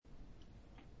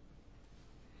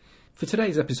For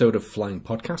today's episode of Flying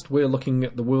Podcast, we're looking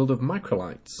at the world of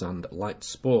microlights and light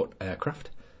sport aircraft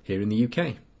here in the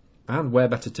UK. And where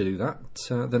better to do that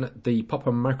than at the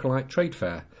Popham Microlight Trade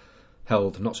Fair,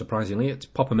 held, not surprisingly, at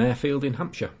Popham Airfield in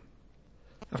Hampshire.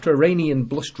 After a rainy and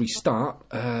blustery start,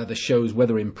 the show's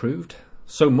weather improved,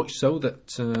 so much so that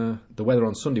the weather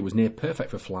on Sunday was near perfect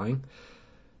for flying,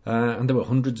 and there were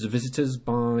hundreds of visitors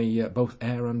by both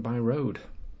air and by road.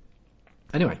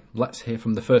 Anyway, let's hear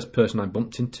from the first person I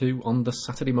bumped into on the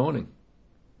Saturday morning.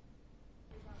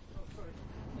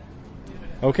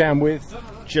 Okay, I'm with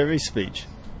Jerry Speech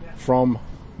from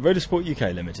Rotorsport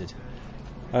UK Limited.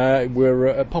 We're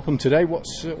at Popham today.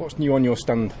 What's new on your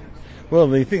stand? Well,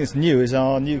 the thing that's new is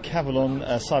our new Cavalon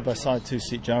side-by-side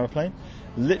two-seat gyroplane.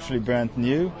 Literally brand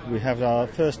new. We have our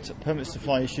first permits to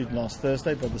fly issued last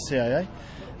Thursday by the CIA,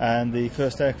 and the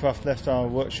first aircraft left our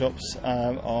workshops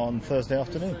on Thursday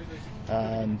afternoon.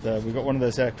 And we've got one of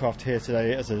those aircraft here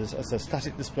today as a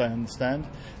static display on the stand,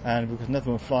 and we've got another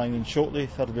one flying in shortly.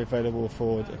 That'll be available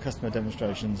for customer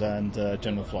demonstrations and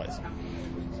general flights.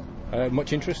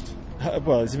 Much interest?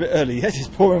 Well, it's a bit early yet, it's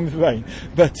pouring with rain,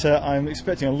 but I'm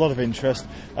expecting a lot of interest.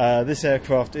 This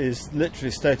aircraft is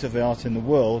literally state-of-the-art in the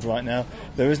world right now.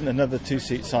 There isn't another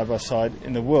two-seat side-by-side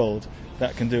in the world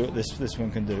that can do what this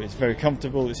one can do. It's very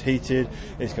comfortable, it's heated,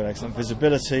 it's got excellent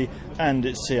visibility, and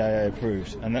it's CIA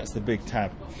approved, and that's the big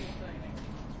tab.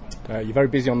 You're very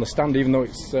busy on the stand, even though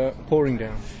it's pouring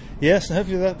down. Yes, and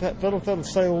hopefully that'll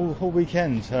stay all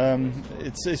weekend.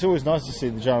 It's always nice to see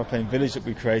the gyroplane village that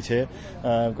we create here.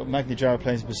 We've got Magni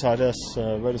gyroplanes beside us,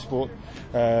 Rotorsport.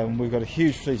 We've got a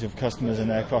huge fleet of customers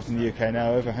and aircraft in the UK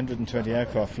now, over 120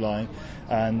 aircraft flying,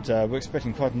 and we're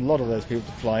expecting quite a lot of those people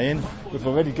to fly in. We've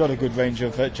already got a good range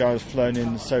of gyros flown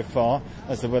in so far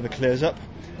as the weather clears up.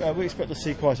 We expect to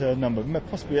see quite a number,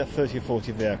 possibly 30 or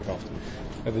 40 of the aircraft.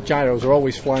 The gyros are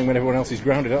always flying when everyone else is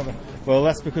grounded, aren't they? Well,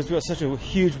 that's because we've got such a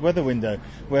huge weather window.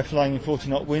 We're flying in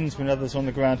 40-knot winds when others are on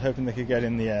the ground hoping they could get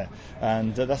in the air.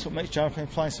 And that's what makes gyroplane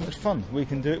flying so much fun. We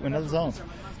can do it when others aren't.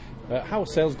 How are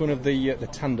sales going of the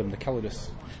tandem, the Calidus?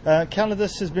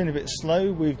 Calidus has been a bit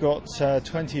slow. We've got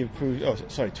 20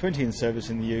 in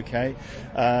service in the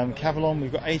UK. Cavalon,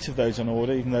 we've got 8 of those on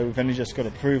order, even though we've only just got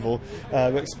approval.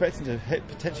 We're expecting to hit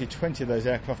potentially 20 of those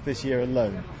aircraft this year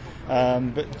alone.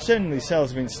 But generally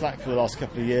sales have been slack for the last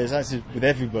couple of years, as is with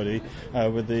everybody,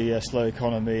 with the slow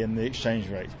economy and the exchange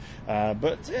rate.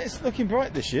 But it's looking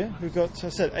bright this year. We've got, as I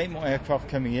said, 8 more aircraft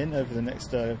coming in over the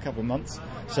next couple of months.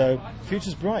 So the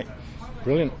future's bright.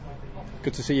 Brilliant.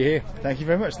 Good to see you here. Thank you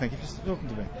very much. Thank you for talking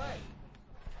to me.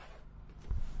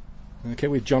 Okay,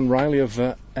 with John Riley of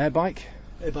Airbike.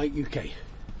 Airbike UK.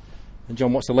 And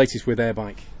John, what's the latest with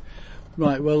Airbike?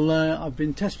 Right, well, I've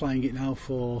been test flying it now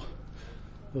for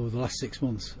over the last 6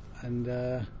 months, and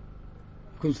I've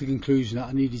come to the conclusion that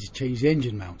I needed to change the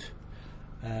engine mount,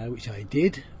 which I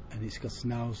did, and it's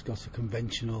got a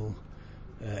conventional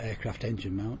aircraft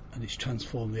engine mount, and it's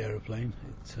transformed the aeroplane.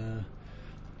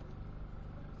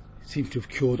 It seems to have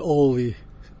cured all the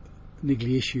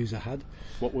niggly issues I had.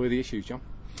 What were the issues, John?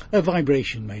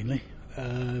 Vibration mainly.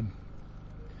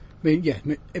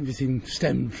 Everything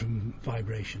stemmed from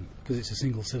vibration because it's a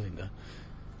single cylinder,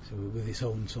 so with its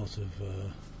own sort of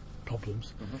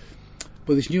problems. Mm-hmm.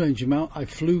 But this new engine mount, I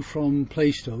flew from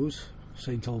Plaistows,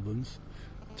 St Albans,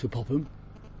 to Popham.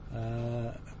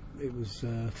 It was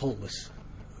faultless,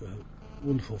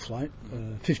 wonderful flight,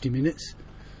 50 minutes,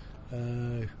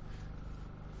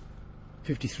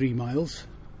 53 miles,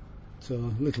 so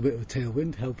a little bit of a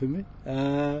tailwind helping me.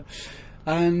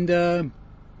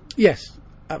 Yes,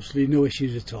 absolutely no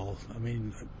issues at all. I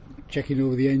mean, checking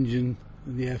over the engine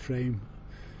and the airframe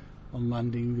on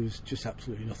landing, there was just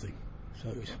absolutely nothing. So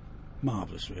it was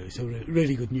marvellous, really. So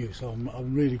really good news. So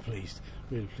I'm really pleased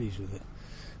with it.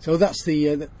 So that's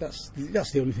the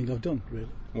only thing I've done, really.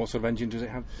 What sort of engine does it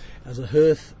have? As a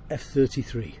Hirth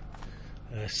F33,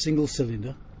 single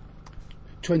cylinder,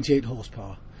 28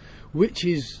 horsepower, which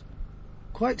is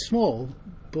quite small,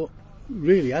 but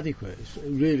really adequate. It's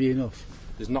really enough.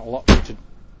 There's not a lot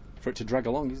for it to drag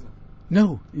along, is there?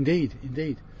 No, indeed.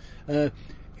 It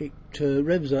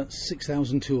revs at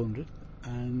 6,200,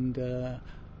 and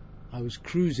I was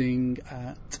cruising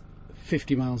at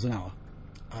 50 miles an hour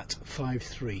at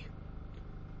 5.3,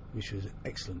 which was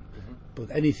excellent. Mm-hmm.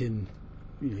 But anything,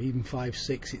 even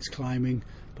 5.6, it's climbing,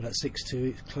 but at 6.2,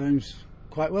 it climbs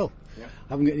quite well. Yeah.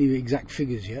 I haven't got any exact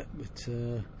figures yet, but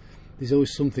there's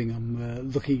always something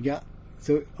I'm looking at.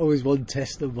 So always one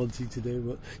test I'm wanting to do.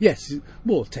 But yes,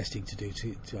 more testing to do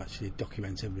to actually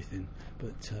document everything.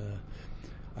 But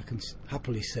I can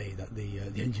happily say that the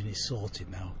engine is sorted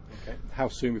now. Okay. How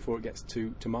soon before it gets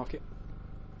to market?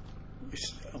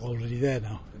 it's already there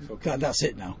now. Okay. That's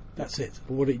it now. That's it.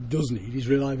 But what it does need is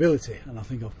reliability, and I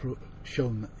think I've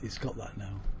shown that it's got that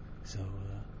now. So,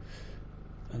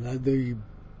 and the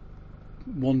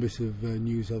one bit of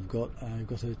news I've got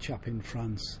a chap in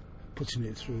France putting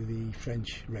it through the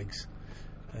French regs,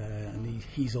 and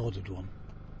he's ordered one,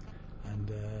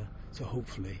 and so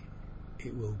hopefully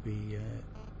it will be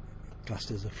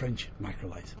classed as a French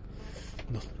macrolite,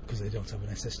 not because they don't have an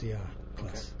SSDR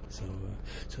class. Okay.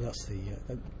 So that's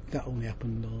that only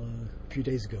happened a few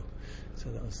days ago. So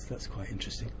that's quite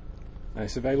interesting. And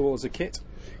it's available as a kit.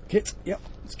 Kit, yep,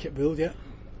 it's kit build, yeah.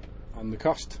 And the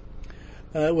cost?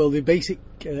 Well, the basic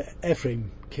airframe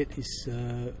kit is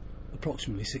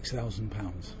approximately £6,000,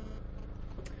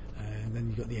 and then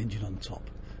you've got the engine on top.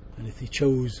 And if they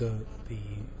chose the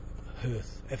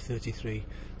Hearth F-33,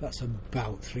 that's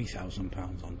about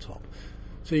 £3,000 on top.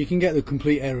 So you can get the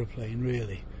complete aeroplane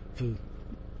really for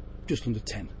just under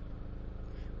 10,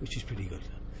 which is pretty good.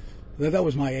 That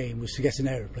was my aim, was to get an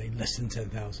aeroplane less than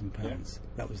 £10,000. Yeah.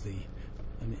 That was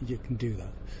and you can do that.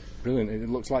 Brilliant. It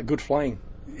looks like good flying.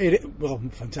 Well,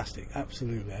 fantastic,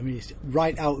 absolutely. I mean, it's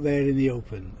right out there in the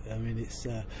open. I mean, it's.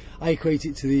 I equate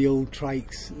it to the old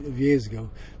trikes of years ago,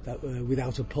 that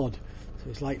without a pod. So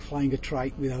it's like flying a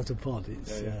trike without a pod.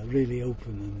 It's really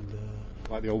open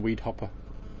and. Like the old weed hopper.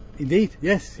 Indeed,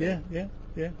 yes, yeah.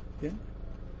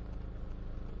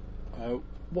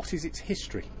 What is its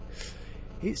history?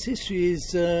 Its history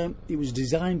is it was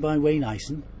designed by Wayne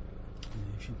Ison.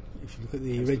 If you look at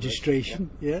the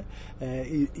registration,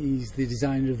 he's the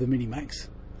designer of the Minimax,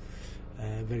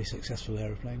 very successful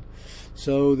aeroplane.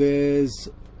 So there's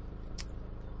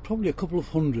probably a couple of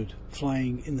hundred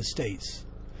flying in the States.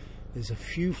 There's a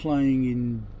few flying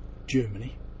in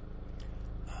Germany,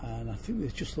 and I think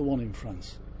there's just the one in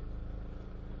France.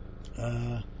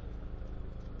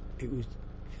 It was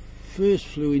first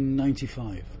flew in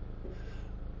 '95,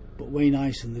 but Wayne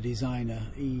Ison, the designer,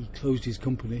 he closed his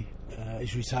company.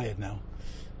 He's retired now.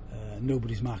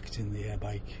 Nobody's marketing the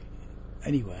airbike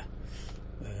anywhere,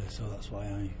 so that's why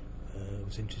I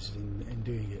was interested in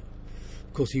doing it.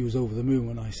 Of course, he was over the moon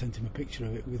when I sent him a picture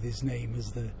of it with his name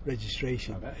as the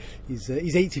registration. He's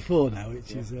 84 now,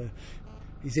 which is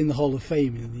he's in the Hall of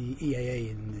Fame in the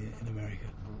EAA in America.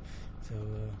 So,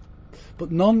 but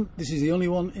this is the only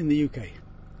one in the UK,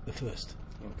 the first.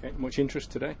 Okay, much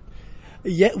interest today?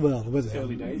 Yeah, well, the weather.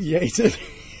 Early days. Yeah,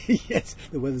 yes,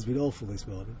 the weather's been awful this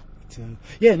morning.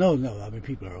 But, no. I mean,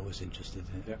 people are always interested.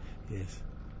 Yeah. Yes.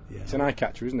 Yeah. It's an eye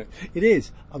catcher, isn't it? It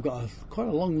is. I've got quite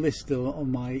a long list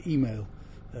on my email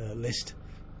list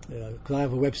because I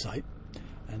have a website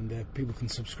and people can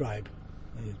subscribe.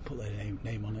 They put their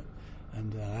name on it,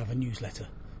 and I have a newsletter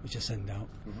which I send out.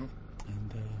 Mm-hmm.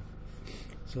 And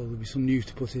so there'll be some news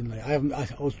to put in later.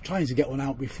 I was trying to get one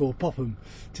out before Popham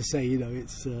to say,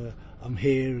 it's I'm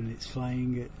here and it's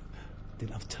flying.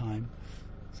 Didn't have time,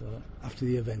 so after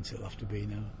the event it'll have to be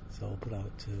now. So I'll put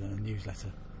out a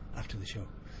newsletter after the show.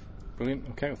 Brilliant.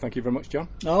 Okay, well, thank you very much, John.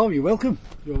 Oh, you're welcome.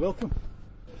 You're welcome.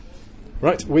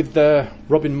 Right, with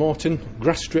Robin Morton,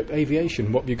 Grass Strip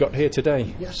Aviation, what have you got here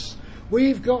today? Yes,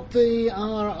 we've got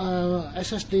our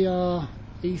SSDR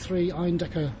E3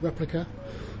 Eindecker replica.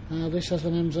 This has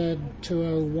an MZ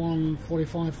 201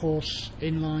 45 horse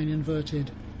inline inverted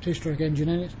two-stroke engine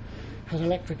in it. Has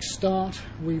electric start.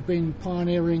 We've been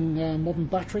pioneering modern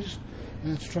batteries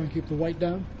to try and keep the weight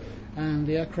down, and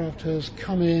the aircraft has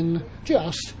come in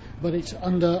but it's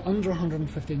under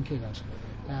 115 kilos,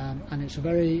 and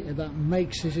that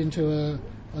makes it into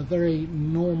a very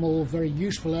normal, very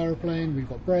useful aeroplane. We've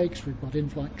got brakes, we've got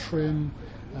in-flight trim,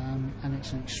 and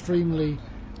it's an extremely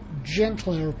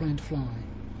gentle aeroplane to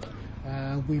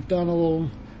fly. We've done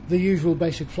all the usual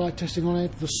basic flight testing on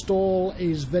it. The stall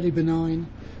is very benign.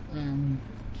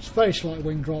 It's a very slight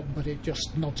wing drop, but it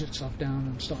just nods itself down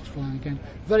and starts flying again.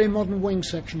 Very modern wing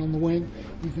section on the wing.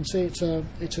 You can see it's a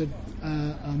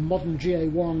modern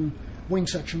GA1 wing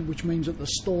section, which means that the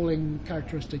stalling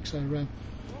characteristics are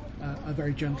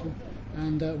very gentle,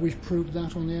 and we've proved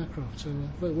that on the aircraft. So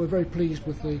we're very pleased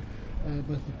with both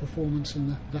the performance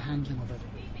and the handling of it.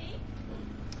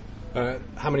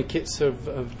 How many kits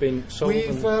have been sold?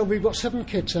 We've got 7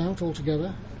 kits out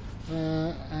altogether.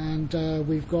 And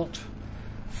we've got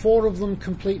 4 of them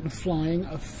complete and flying,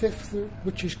 a 5th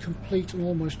which is complete and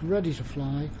almost ready to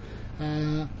fly.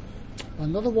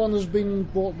 Another one has been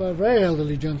bought by a very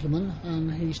elderly gentleman,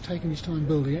 and he's taken his time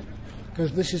building it,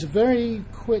 because this is a very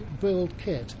quick build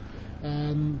kit.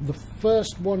 The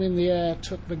first one in the air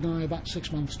took the guy about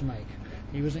 6 months to make.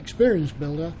 He was an experienced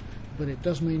builder, but it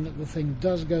does mean that the thing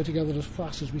does go together as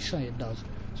fast as we say it does.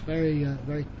 It's very,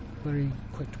 very, very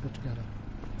quick to put together.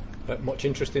 Much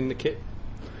interest in the kit?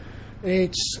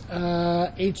 It's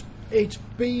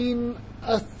been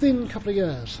a thin couple of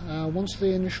years. Once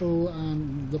the initial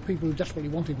the people who desperately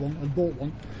wanted one had bought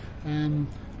one,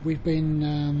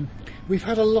 we've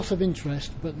had a lot of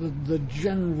interest, but the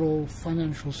general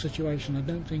financial situation I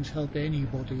don't think's helped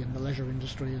anybody in the leisure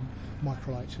industry and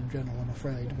microlights in general. I'm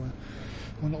afraid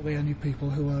we're not the only people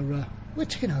who are we're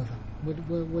ticking over.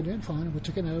 We're doing fine, and we're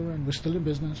ticking over, and we're still in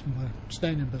business, and we're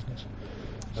staying in business.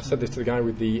 I said this to the guy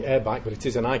with the air bike, but it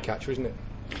is an eye catcher, isn't it?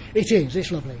 It is.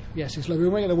 It's lovely. Yes, it's lovely.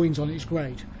 When we get the wings on it, it's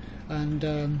great. And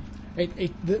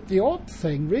the odd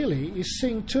thing really is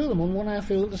seeing two of them on one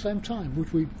airfield at the same time,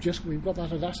 which we've got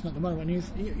that at Aston at the moment.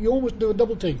 And you almost do a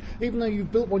double team, even though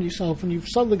you've built one yourself and you've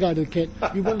sold the guy to the kit.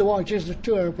 You wonder why just the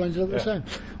two aeroplanes look the same.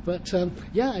 But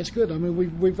yeah, it's good. I mean,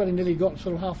 we've very nearly got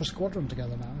sort of half a squadron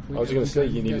together now. I was going to say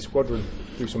you need a squadron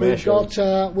do some air shows.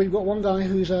 We've got one guy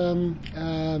who's a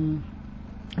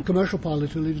commercial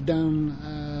pilot who lives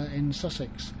down in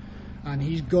Sussex, and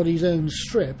he's got his own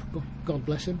strip, God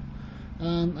bless him,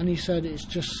 and he said it's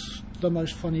just the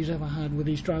most fun he's ever had with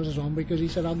his trousers on, because he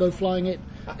said I'll go flying it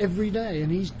every day,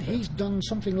 and he's done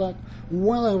something like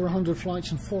well over 100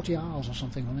 flights and 40 hours or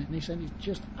something on it, and he said it's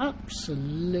just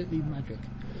absolutely magic.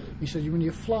 He said when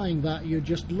you're flying that, you're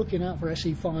just looking out for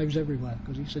SE5s everywhere,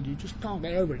 because he said you just can't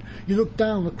get over it. You look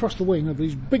down across the wing over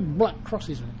these big black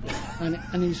crosses on it,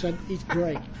 and he said it's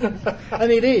great.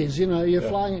 And it is, you're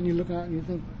flying it and you look out and you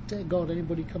think, dear God,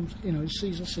 anybody comes,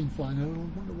 sees us thing flying, I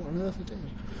wonder what on earth it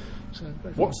is. So,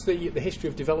 what's the history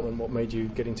of development? What made you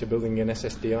get into building an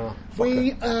SSDR?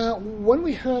 When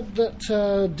we heard that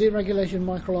deregulation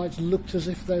microlights looked as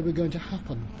if they were going to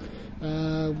happen,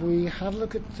 we had a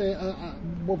look at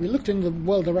we looked in the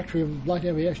World Directory of Light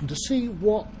Aviation to see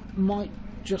what might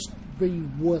just be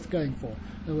worth going for.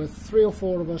 There were 3 or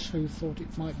 4 of us who thought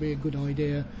it might be a good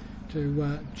idea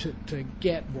to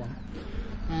get one,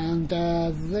 and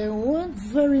there weren't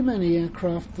very many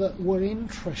aircraft that were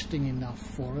interesting enough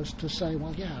for us to say,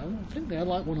 well, yeah, I think I'd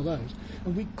like one of those.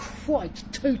 And we quite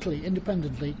totally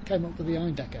independently came up with the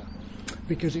Eindecker,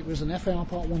 because it was an FAR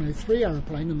Part 103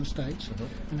 aeroplane in the States,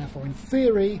 and therefore in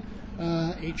theory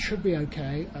it should be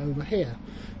okay over here.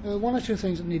 One or two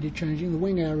things that needed changing. The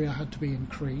wing area had to be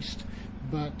increased,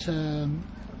 but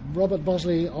Robert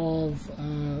Bosley of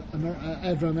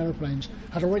Airdrome Aeroplanes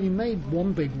had already made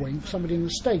one big wing for somebody in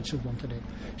the States who wanted it.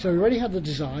 So he already had the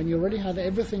design, he already had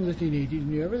everything that he needed, he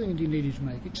knew everything that he needed to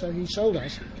make it, so he sold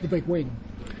us the big wing.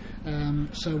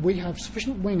 So we have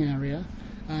sufficient wing area,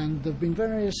 and there have been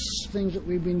various things that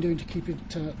we've been doing to keep it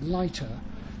lighter,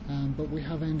 but we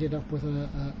have ended up with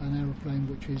an aeroplane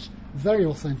which is very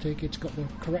authentic. It's got the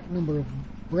correct number of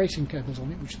bracing cables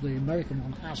on it, which the American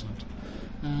one hasn't.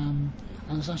 And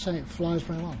as I say, it flies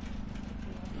very well.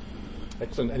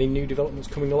 Excellent. Any new developments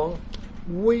coming along?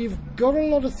 We've got a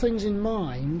lot of things in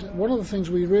mind. One of the things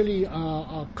we really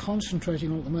are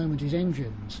concentrating on at the moment is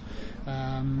engines.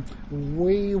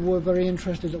 We were very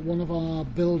interested that one of our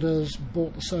builders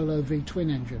bought the Solo V-twin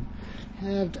engine.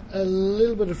 Had a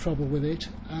little bit of trouble with it,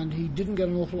 and he didn't get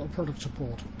an awful lot of product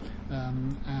support.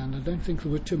 And I don't think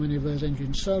there were too many of those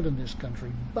engines sold in this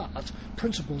country, but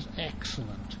principle's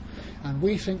excellent. And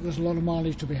we think there's a lot of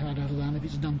mileage to be had out of that if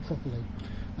it's done properly.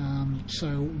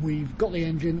 So we've got the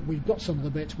engine, we've got some of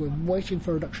the bits, we're waiting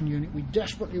for a reduction unit. We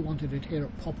desperately wanted it here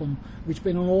at Popham, which has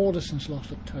been on order since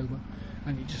last October,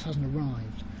 and it just hasn't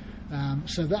arrived.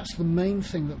 So that's the main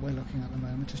thing that we're looking at the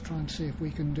moment, is trying to see if we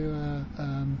can do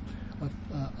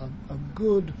a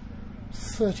good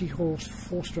 30-horse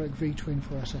 4-stroke V-twin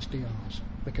for SSDRs,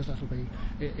 because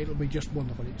it'll be just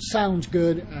wonderful. It sounds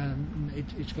good, and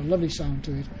it's got a lovely sound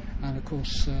to it, and of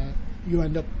course you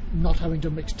end up not having to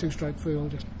mix 2-stroke fuel,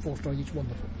 just 4-stroke. It's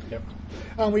wonderful. Yep.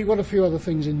 And we've got a few other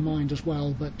things in mind as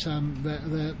well, but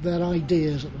they're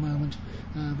ideas at the moment.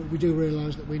 But we do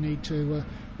realise that we need to.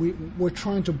 We're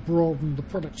trying to broaden the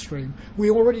product stream.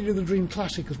 We already do the Dream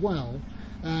Classic as well.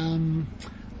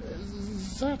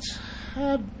 That's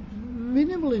had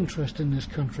minimal interest in this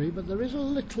country, but there is a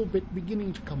little bit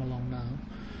beginning to come along now.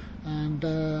 And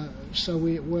so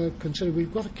we're considering,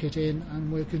 we've got a kit in,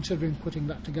 and we're considering putting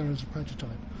that together as a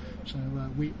prototype. So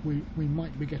we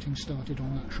might be getting started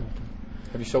on that shortly.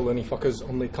 Have you sold any Fokkers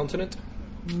on the continent?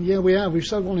 Yeah, we have. We've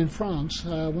sold one in France.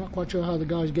 We're not quite sure how the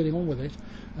guy's getting on with it.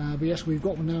 But yes, we've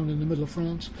got one down in the middle of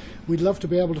France. We'd love to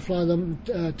be able to fly them,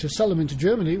 to sell them into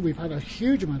Germany. We've had a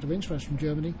huge amount of interest from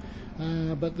Germany,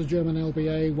 but the German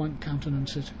LBA won't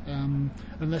countenance it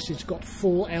unless it's got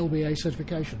full LBA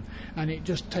certification. And it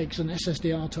just takes an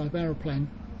SSDR type aeroplane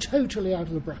totally out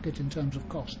of the bracket in terms of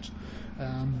costs.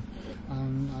 And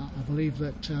I believe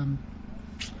that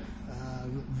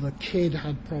The Kidd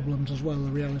had problems as well,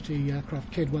 the Reality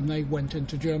Aircraft Kidd. When they went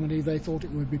into Germany, they thought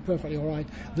it would be perfectly all right.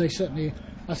 They certainly,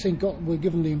 I think, were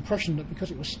given the impression that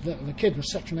because it was the Kidd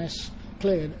was Section S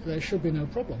cleared, there should be no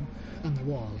problem, and there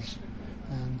was.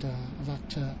 And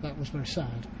that was very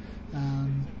sad.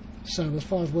 So as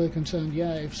far as we're concerned,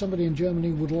 yeah, if somebody in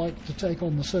Germany would like to take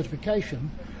on the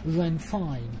certification, then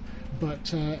fine.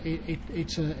 But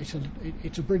it's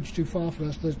a bridge too far for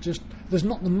us. There's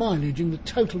not the mileage in the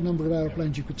total number of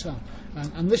aeroplanes you could sell,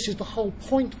 and this is the whole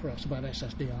point for us about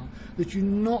SSDR, that you're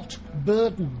not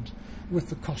burdened with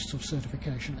the costs of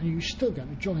certification, and you still get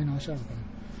a jolly nice aeroplane.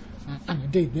 And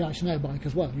indeed, the Ice and Air bike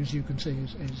as well, as you can see,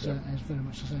 is very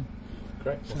much the same.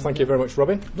 Great. Well, thank you very much,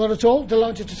 Robin. Not at all.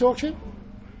 Delighted to talk to you.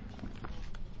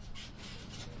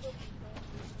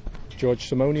 George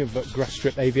Simone of Grass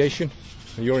Strip Aviation.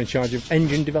 You're in charge of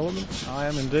engine development? I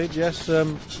am indeed, yes.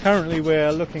 Currently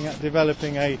we're looking at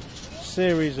developing a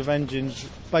series of engines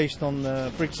based on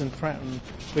the Briggs & Stratton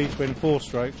V-twin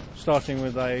 4-stroke, starting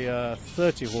with a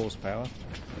 30 horsepower,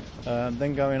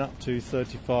 then going up to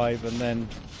 35 and then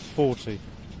 40.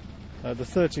 The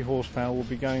 30 horsepower will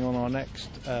be going on our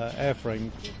next airframe,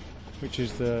 which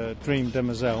is the Dream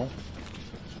Demoiselle,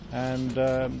 and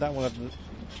that will have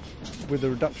with the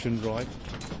reduction drive.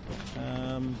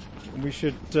 We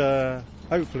should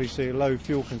hopefully see a low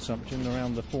fuel consumption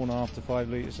around the 4.5 to 5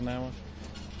 litres an hour,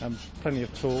 and plenty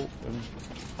of torque. And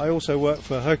I also work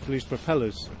for Hercules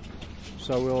Propellers,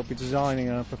 so we'll be designing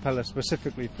a propeller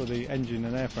specifically for the engine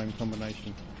and airframe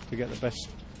combination to get the best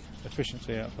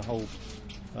efficiency out of the whole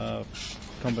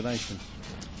combination.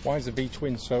 Why is the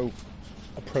V-twin so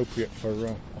appropriate for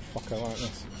a Fokker like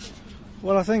this?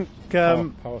 Well, I think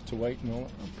power to weight and all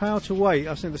that. Power to weight.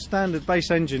 I think the standard base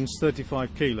engine's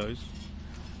 35 kilos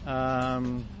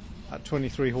at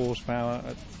 23 horsepower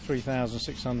at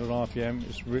 3,600 RPM.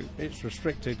 It's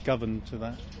restricted, governed to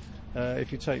that.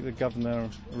 If you take the governor,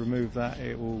 remove that,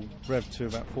 it will rev to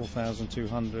about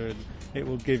 4,200. It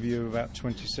will give you about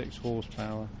 26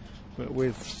 horsepower, but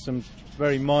with some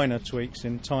very minor tweaks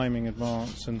in timing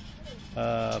advance and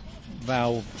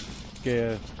valve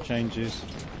gear changes,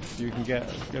 you can get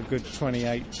a good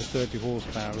 28 to 30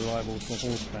 horsepower, reliable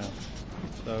horsepower.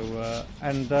 So,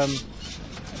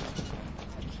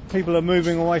 people are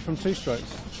moving away from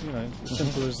two-strokes, as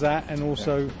simple as that. And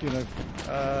also,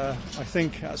 I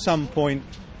think at some point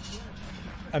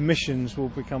emissions will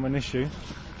become an issue,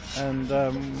 and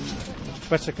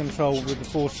better control with the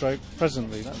four-stroke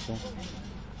presently, that's all.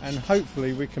 And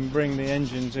hopefully we can bring the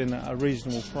engines in at a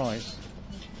reasonable price.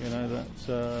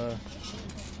 That's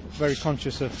very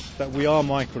conscious of that we are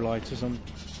microlighters,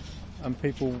 and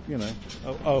people,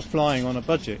 are flying on a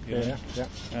budget.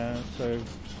 So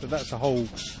that's the whole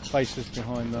basis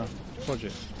behind the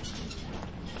project.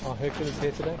 Are Hercules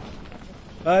here today?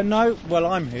 No, well,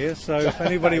 I'm here, so if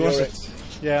anybody wants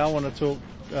to, I want to talk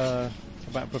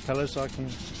about propellers, I can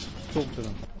talk to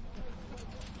them.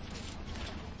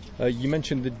 You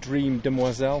mentioned the Dream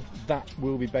Demoiselle. That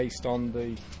will be based on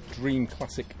the Dream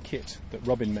Classic kit that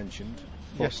Robin mentioned.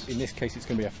 Yes. In this case, it's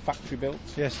going to be a factory built.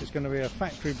 Yes, it's going to be a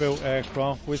factory built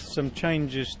aircraft with some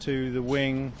changes to the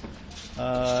wing.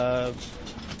 We're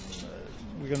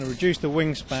going to reduce the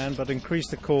wingspan but increase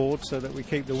the chord so that we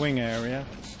keep the wing area.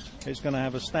 It's going to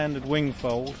have a standard wing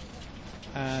fold,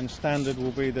 and standard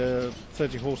will be the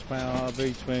 30 horsepower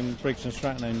V-twin Briggs &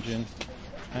 Stratton engine,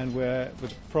 and we're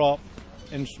with prop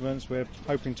instruments, we're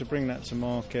hoping to bring that to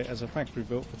market as a factory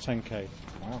built for 10k.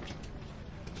 Wow.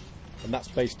 And that's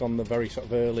based on the very sort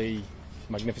of early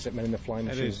Magnificent Men in the Flying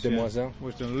Machines Demoiselle? Yeah. Well,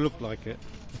 it's going to look like it.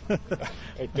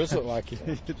 It does look like it.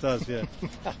 It does, yeah.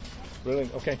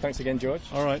 Brilliant. Okay, thanks again, George.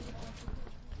 All right.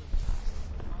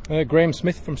 Graham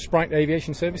Smith from Sprite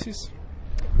Aviation Services.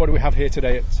 What do we have here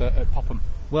today at Popham?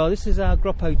 Well, this is our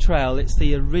Groppo Trail. It's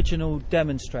the original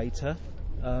demonstrator.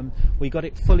 We got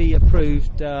it fully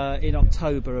approved in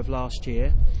October of last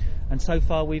year, and so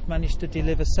far we've managed to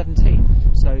deliver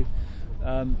 17. So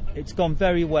it's gone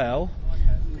very well.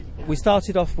 We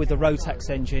started off with a Rotax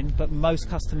engine, but most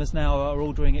customers now are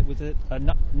ordering it with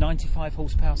a 95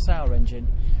 horsepower Sauer engine,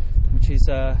 which is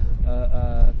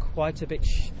quite a bit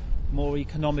more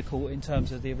economical in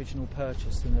terms of the original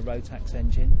purchase than the Rotax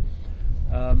engine.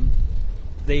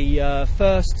 The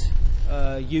first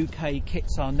UK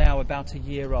kits are now about a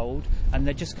year old, and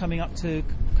they're just coming up to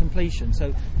completion.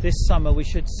 So this summer we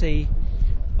should see,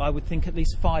 I would think, at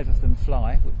least 5 of them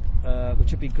fly,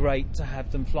 which would be great to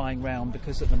have them flying round,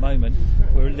 because at the moment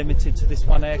we're limited to this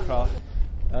one aircraft.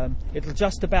 It'll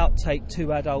just about take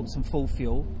 2 adults and full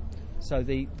fuel, so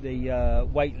the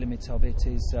weight limit of it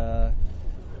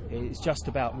is just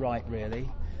about right, really.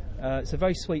 It's a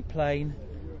very sweet plane.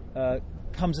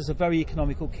 comes as a very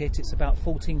economical kit. It's about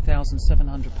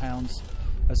 £14,700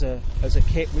 as a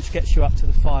kit, which gets you up to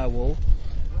the firewall.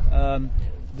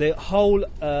 The whole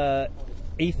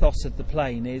ethos of the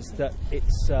plane is that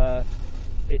it's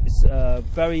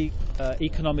very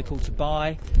economical to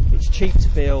buy, it's cheap to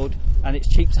build, and it's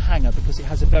cheap to hangar because it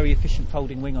has a very efficient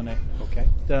folding wing on it. Okay.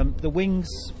 The wings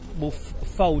will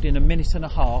fold in a minute and a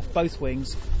half, both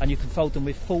wings, and you can fold them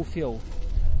with full fuel.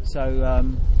 So,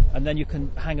 and then you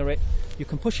can hanger it. You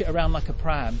can push it around like a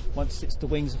pram once the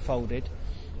wings are folded,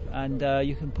 and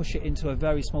you can push it into a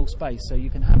very small space, so you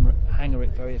can hanger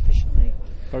it very efficiently.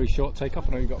 Very short takeoff.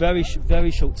 I know you got very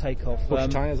short takeoff. push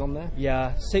tyres on there.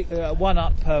 Yeah, one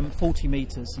up 40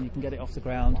 metres, so you can get it off the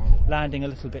ground. Landing a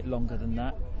little bit longer than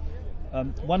that.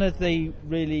 One of the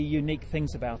really unique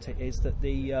things about it is that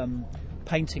the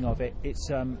painting of it's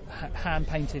hand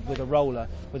painted with a roller,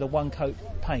 with a one-coat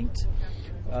paint,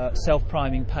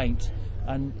 self-priming paint,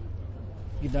 and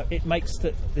it makes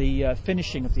the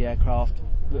finishing of the aircraft.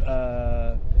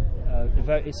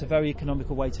 It's a very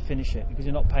economical way to finish it because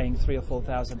you're not paying £3,000 or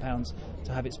 £4,000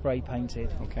 to have it spray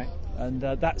painted. Okay. And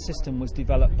that system was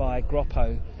developed by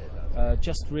Groppo,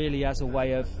 just really as a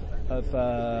way of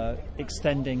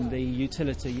extending the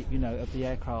utility, of the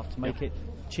aircraft to make it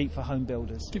cheap for home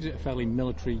builders. Gives it a fairly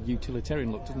military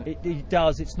utilitarian look, doesn't it? It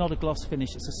does. It's not a gloss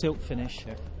finish; it's a silk finish.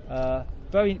 Yeah.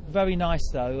 Very, very nice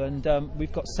though, and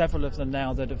we've got several of them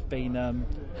now that have been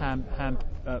hand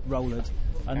rollered,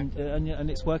 and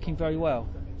it's working very well.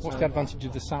 What's the advantage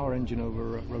of the Sauer engine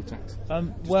over Rotax?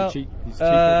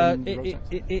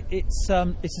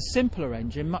 It's a simpler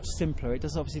engine, much simpler. It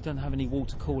doesn't have any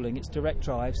water cooling. It's direct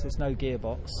drive, so there's no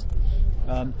gearbox.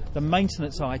 The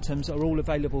maintenance items are all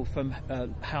available from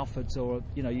Halfords, or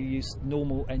you use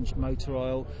normal engine motor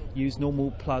oil, use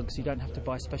normal plugs. You don't have to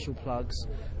buy special plugs.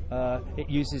 It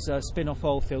uses a spin-off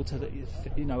oil filter,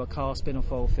 a car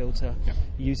spin-off oil filter. Yeah.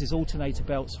 It uses alternator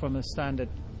belts from a standard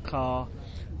car,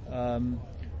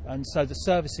 and so the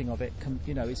servicing of it,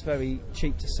 it's very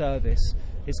cheap to service.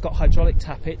 It's got hydraulic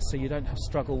tappets, so you don't have to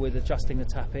struggle with adjusting the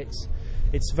tappets.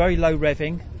 It's very low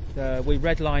revving. We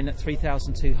redline at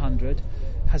 3,200.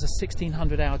 Has a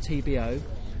 1,600-hour TBO.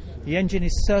 The engine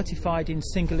is certified in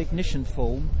single ignition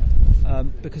form.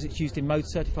 Because it's used in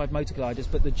certified motor gliders,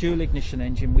 but the dual ignition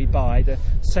engine we buy, the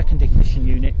second ignition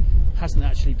unit, hasn't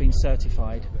actually been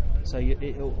certified. So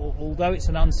although it's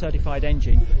an uncertified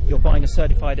engine, you're buying a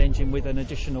certified engine with an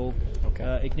additional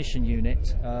ignition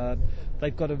unit.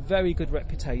 They've got a very good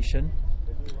reputation.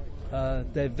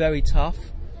 They're very tough.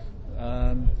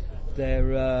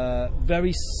 They're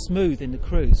very smooth in the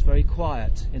cruise, very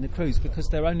quiet in the cruise, because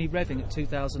they're only revving at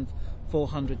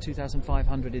 2,400,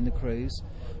 2,500 in the cruise.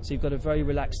 So you've got a very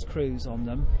relaxed cruise on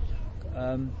them.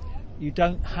 You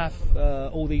don't have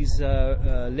all these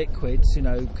liquids,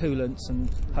 coolants and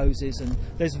hoses, and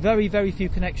there's very, very few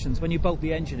connections. When you bolt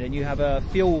the engine in, you have a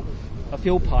fuel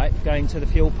pipe going to the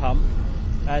fuel pump,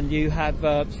 and you have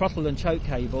throttle and choke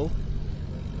cable,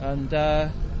 and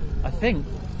I think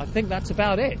that's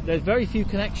about it. There's very few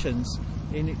connections,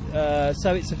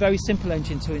 so it's a very simple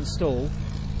engine to install.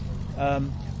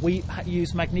 We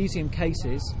use magnesium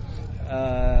cases.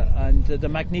 And the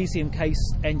magnesium case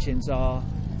engines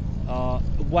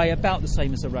weigh about the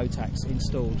same as a Rotax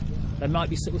installed. They might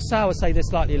be Sauer say they're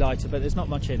slightly lighter, but there's not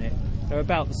much in it. They're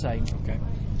about the same. Okay.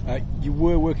 You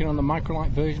were working on the microlight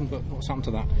version, but what's happened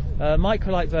to that?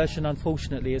 Microlight version,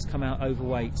 unfortunately, has come out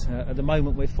overweight. At the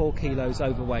moment, we're 4 kilos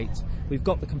overweight. We've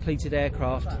got the completed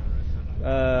aircraft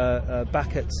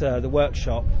back at the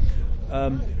workshop.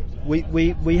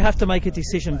 We have to make a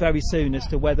decision very soon as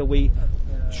to whether we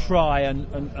try and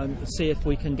see if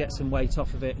we can get some weight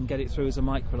off of it and get it through as a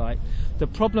microlight. The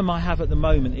problem I have at the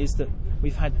moment is that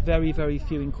we've had very, very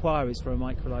few inquiries for a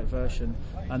microlight version,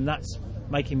 and that's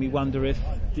making me wonder if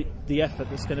the effort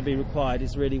that's going to be required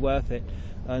is really worth it.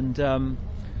 And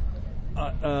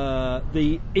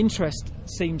the interest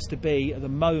seems to be at the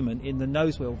moment in the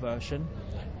nose wheel version.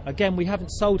 Again, we haven't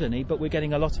sold any, but we're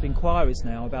getting a lot of inquiries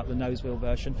now about the nose wheel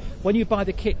version. When you buy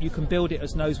the kit, you can build it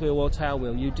as nose wheel or tail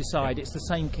wheel. You decide. It's the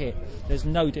same kit. There's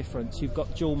no difference. You've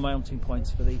got dual mounting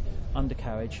points for the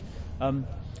undercarriage.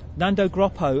 Nando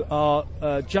Groppo are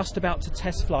just about to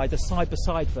test fly the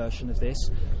side-by-side version of this,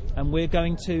 and we're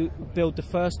going to build the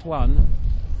first one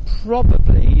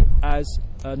probably as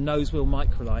a nose wheel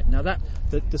microlight. Now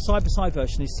the side-by-side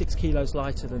version is 6 kilos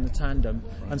lighter than the tandem,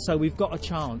 and so we've got a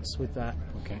chance with that.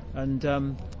 Okay. And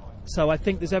so I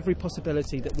think there's every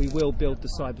possibility that we will build the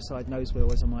side-by-side nose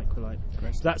wheel as a microlight.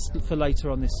 Great. That's for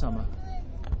later on this summer.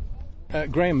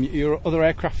 Graham, your other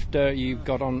aircraft you've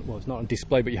got on, well, it's not on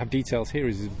display, but you have details here,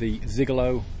 is the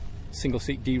Zigolo single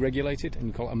seat deregulated, and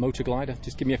you call it a motor glider.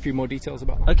 Just give me a few more details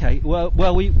about that. Okay, well,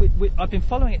 I've been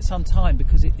following it some time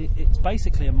because it's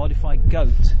basically a modified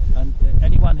goat, and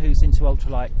anyone who's into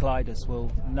ultralight gliders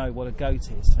will know what a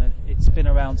goat is. It's been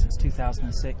around since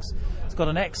 2006. It's got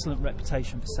an excellent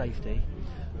reputation for safety,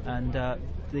 and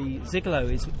the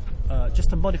Zigolo is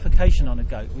just a modification on a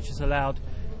goat, which has allowed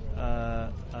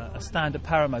a standard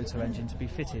paramotor engine to be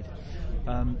fitted.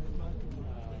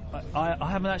 I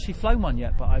haven't actually flown one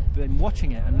yet, but I've been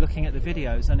watching it and looking at the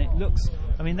videos, and it looks.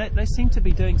 I mean, they seem to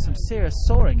be doing some serious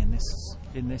soaring in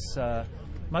this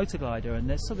motor glider, and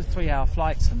there's sort of 3-hour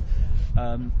flights. And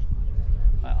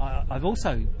I've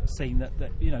also seen that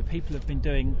people have been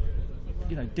doing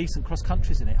decent cross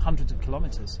countries in it, hundreds of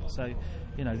kilometres. So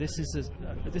this is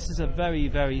a very,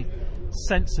 very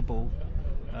sensible,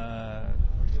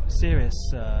 serious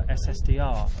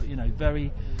SSDR.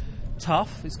 Very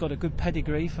tough. It's got a good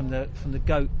pedigree from the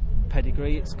goat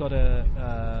pedigree. It's got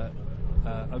a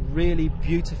really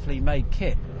beautifully made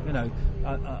kit.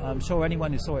 I'm sure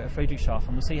anyone who saw it at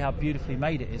Friedrichshafen will see how beautifully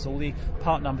made it is. All the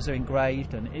part numbers are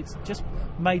engraved, and it's just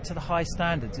made to the high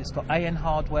standards. It's got AN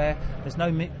hardware. There's no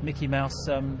Mickey Mouse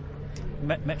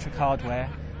metric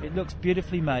hardware. It looks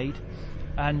beautifully made,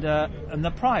 and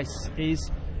the price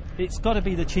is. It's got to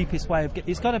be the cheapest way of.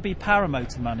 It's got to be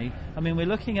paramotor money. I mean, we're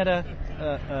looking at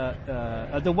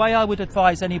the way I would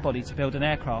advise anybody to build an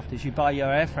aircraft is you buy your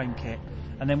airframe kit,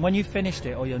 and then when you've finished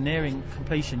it or you're nearing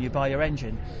completion, you buy your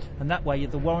engine, and that way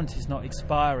the warranty's not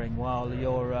expiring while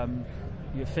you're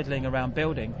fiddling around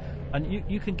building. And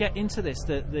you can get into this.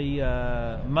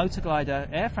 The motor glider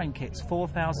airframe kit's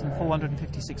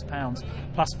 £4,456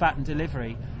 plus VAT and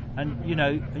delivery, and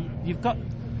you've got.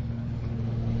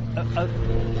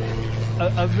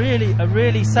 A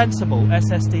really sensible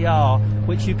SSDR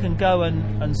which you can go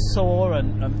and soar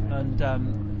and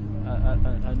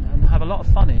have a lot of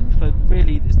fun in for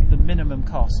really the minimum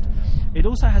cost. It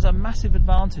also has a massive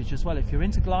advantage as well. If you're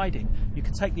into gliding, you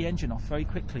can take the engine off very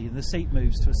quickly and the seat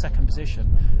moves to a second position,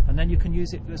 and then you can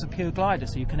use it as a pure glider.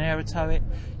 So you can aerotow it,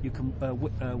 you can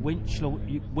winch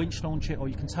launch it, or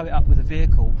you can tow it up with a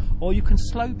vehicle, or you can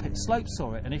slope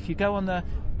soar it. And if you go on the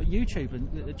YouTube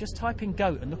and just type in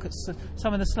goat and look at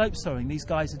some of the slope soaring these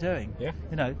guys are doing,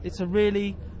 it's a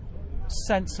really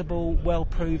sensible, well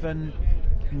proven,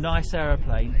 nice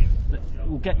aeroplane that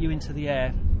will get you into the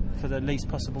air for the least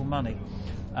possible money.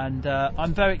 And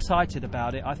I'm very excited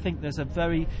about it. I think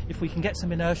if we can get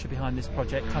some inertia behind this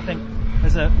project, I think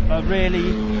there's a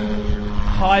really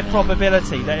high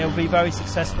probability that it will be very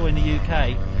successful in the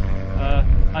UK.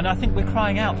 And I think we're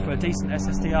crying out for a decent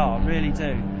SSDR, really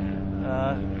do.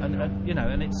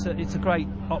 And it's a great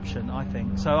option, I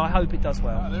think. So I hope it does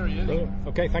well. Brilliant.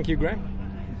 Okay, thank you, Graham.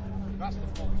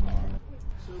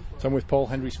 So I'm with Paul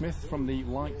Henry Smith from the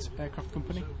Light Aircraft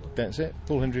Company. That's it,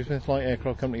 Paul Henry Smith, Light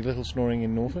Aircraft Company, Little Snoring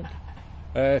in Norfolk.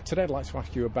 Today I'd like to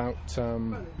ask you about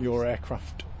your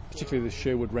aircraft, particularly the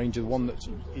Sherwood Ranger, the one that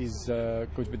is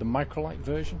going to be the microlight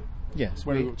version. Yes.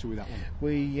 Where are we up to with that one?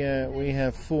 We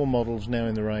have 4 models now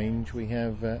in the range. We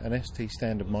have an ST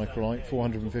standard microlight,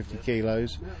 450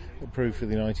 kilos, approved for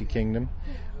the United Kingdom.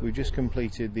 We've just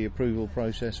completed the approval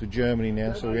process for Germany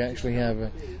now, so we actually have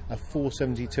a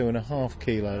 472.5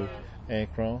 kilo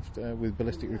aircraft with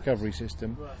ballistic recovery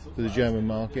system for the German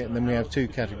market, and then we have 2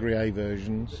 Category A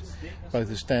versions,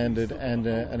 both a standard and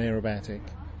an aerobatic.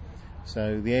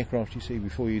 So the aircraft you see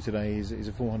before you today is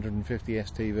a 450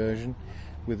 ST version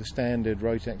with a standard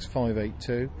Rotax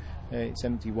 582. Its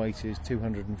empty weight is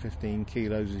 215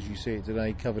 kilos as you see it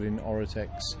today, covered in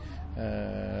Orotex,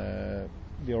 the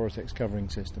Orotex covering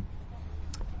system.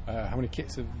 How many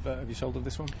kits have you sold of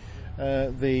this one?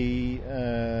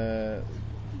 The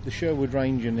Sherwood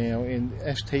Ranger now in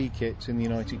ST kits in the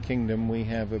United Kingdom, we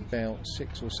have about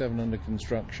 6 or 7 under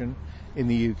construction in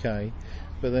the UK.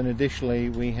 But then additionally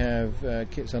we have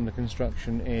kits under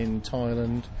construction in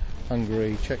Thailand,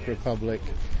 Hungary, Czech Republic,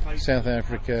 South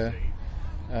Africa,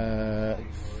 2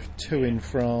 in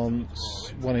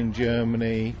France, 1 in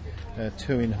Germany,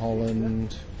 2 in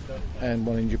Holland, and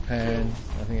 1 in Japan.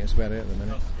 I think that's about it at the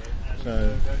minute.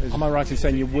 So, am I right in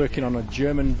saying you're working on a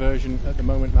German version at the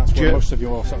moment? That's where most of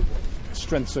your sort of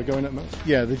strengths are going at the moment?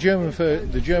 Yeah, the German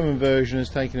version has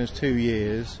taken us 2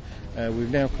 years.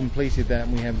 We've now completed that,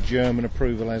 and we have German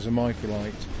approval as a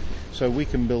microlight. So we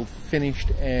can build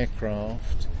finished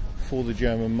aircraft for the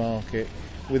German market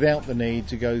without the need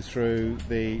to go through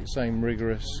the same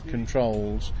rigorous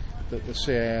controls that the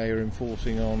CAA are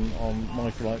enforcing on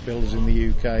microlight builders in the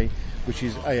UK, which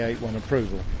is A81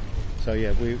 approval. So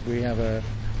yeah, we have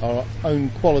our own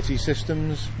quality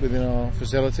systems within our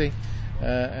facility,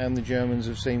 and the Germans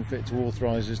have seen fit to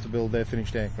authorise us to build their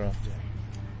finished aircraft.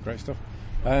 Great stuff.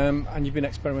 And you've been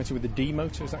experimenting with the D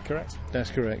motor, is that correct? That's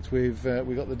correct. We've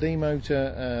got the D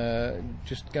motor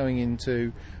just going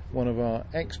into one of our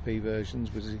XP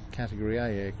versions, which is a Category A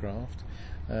aircraft.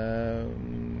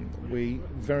 We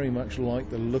very much like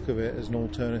the look of it as an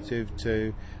alternative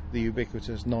to the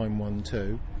ubiquitous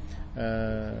 912.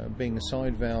 Being a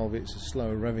side valve, it's a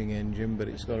slower revving engine, but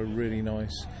it's got a really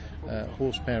nice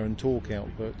horsepower and torque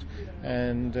output,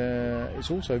 and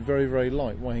it's also very, very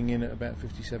light, weighing in at about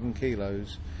 57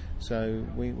 kilos, so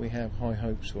we have high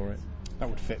hopes for it. That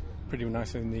would fit pretty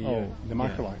nicely in the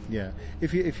Microlight. Yeah.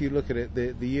 If you look at it,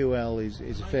 the UL is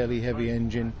a fairly heavy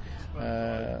engine.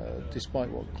 Despite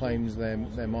what claims there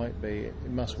might be,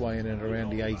 it must weigh in at around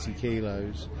the 80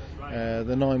 kilos.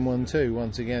 The 912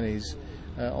 once again is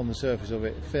on the surface of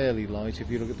it fairly light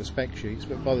if you look at the spec sheets,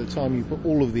 but by the time you put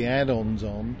all of the add-ons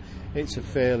on, it's a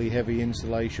fairly heavy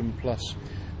installation, plus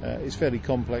it's fairly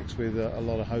complex with a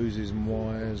lot of hoses and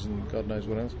wires and God knows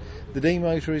what else. The D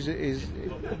motor is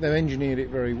they've engineered it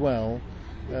very well.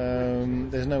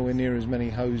 There's nowhere near as many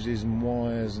hoses and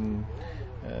wires and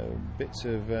bits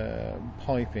of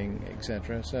piping,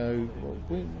 etc. So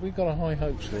we've got a high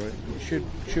hopes for it. It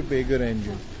should be a good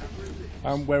engine.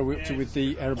 Where are we up to with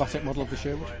the aerobatic model of the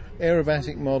Sherwood?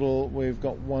 Aerobatic model, we've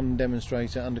got one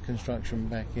demonstrator under construction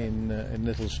back in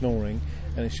Little Snoring,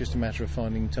 and it's just a matter of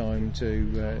finding time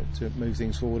to move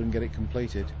things forward and get it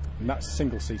completed. And that's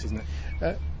single seat, isn't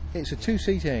it? It's a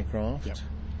two-seat aircraft,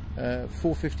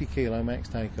 450 kilo max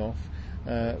takeoff,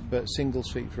 but single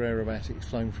seat for aerobatics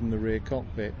flown from the rear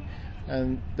cockpit.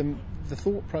 And the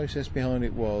thought process behind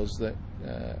it was that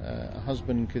a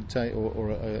husband could take, or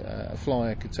a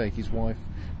flyer could take his wife,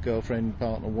 girlfriend,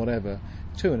 partner, whatever,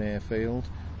 to an airfield,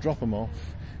 drop them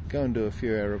off, go and do a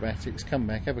few aerobatics, come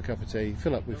back, have a cup of tea,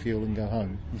 fill up with fuel and go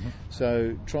home. Mm-hmm.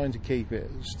 So trying to keep it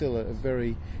still a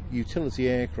very utility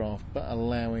aircraft, but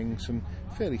allowing some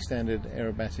fairly standard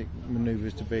aerobatic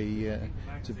manoeuvres to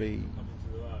be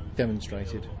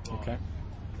demonstrated. Okay.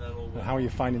 How are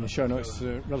you finding the show? I know it's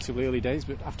relatively early days,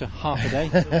 but after half a day,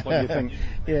 what do you think?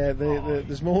 Yeah,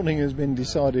 this morning has been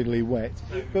decidedly wet,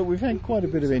 but we've had quite a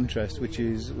bit of interest, which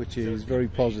is very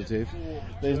positive.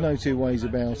 There's no two ways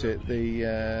about it. The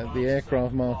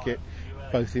aircraft market,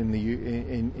 both in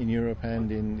in Europe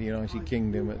and in the United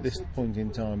Kingdom, at this point in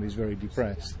time is very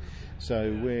depressed.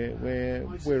 So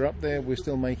we're up there. We're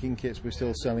still making kits, we're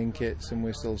still selling kits, and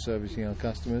we're still servicing our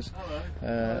customers,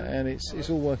 and it's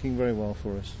all working very well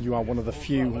for us. You are one of the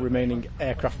few remaining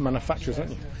aircraft manufacturers, aren't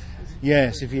you?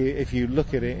 Yes. If you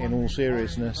look at it in all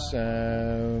seriousness,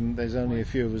 there's only a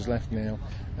few of us left now.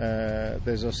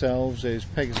 There's ourselves. There's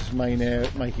Pegasus Main Air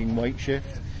making Weight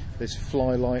Shift. There's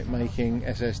Flylight making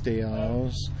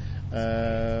SSDRs.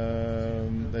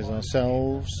 There's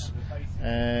ourselves.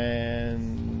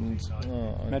 And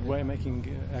Medway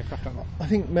making aircraft. I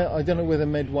think I don't know whether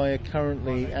Medway are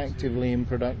currently actively in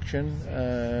production.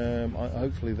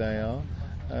 Hopefully they are.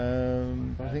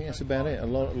 But I think that's about it. A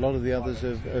lot of the others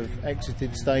have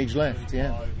exited stage left.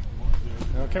 Yeah.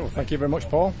 Okay. Well, thank you very much,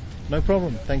 Paul. No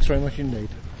problem. Thanks very much indeed.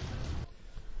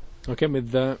 Okay,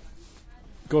 with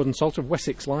Gordon Salter of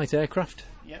Wessex Light Aircraft.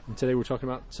 Yep. And today we're talking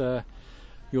about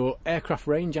your aircraft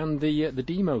range and the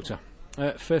D motor.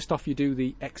 First off, you do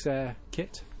the X-Air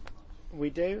kit. We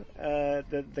do.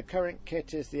 The current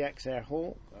kit is the X-Air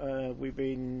Hawk. We've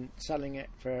been selling it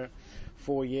for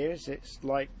 4 years. It's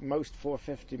like most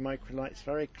 450 microlights,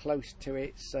 very close to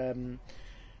its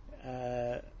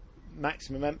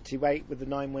maximum empty weight with the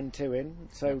 912 in.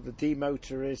 So the D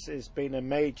motor has been a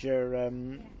major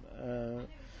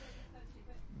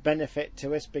benefit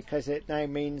to us, because it now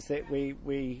means that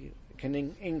we can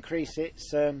increase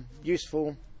its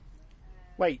useful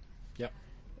weight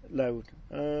load.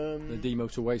 The D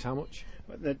motor weighs how much?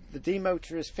 The D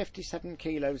motor is 57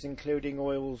 kilos, including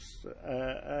oils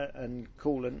and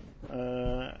coolant,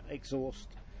 exhaust.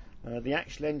 The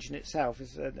actual engine itself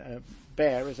is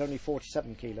bare is only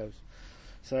 47 kilos.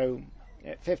 So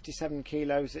at 57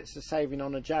 kilos, it's a saving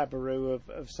on a Jabiru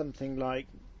of something like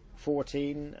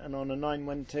 14, and on a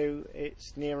 912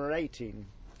 it's nearer 18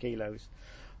 kilos.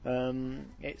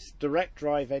 It's direct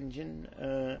drive engine.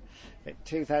 At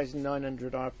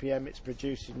 2,900 RPM, it's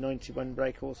producing 91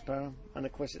 brake horsepower, and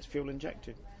of course it's fuel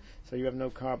injected, so you have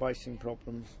no carb icing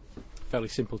problems. Fairly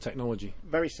simple technology.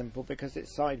 Very simple, because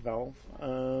it's side valve,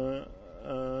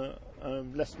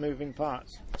 less moving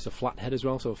parts. It's a flat head as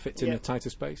well, so it fits in a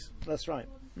tighter space. That's right.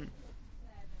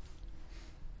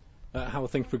 How are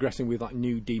things progressing with like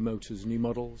new D motors, new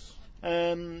models?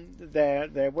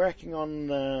 They're working on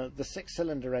the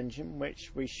 6-cylinder engine,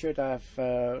 which we should have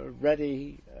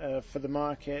ready for the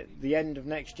market the end of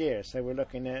next year. So we're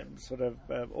looking at sort of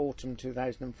autumn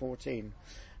 2014.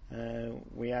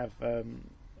 We have a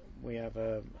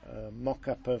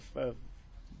mock-up of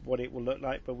what it will look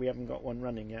like, but we haven't got one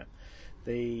running yet.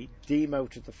 The D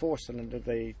motor, the 4-cylinder,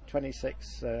 the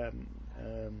 26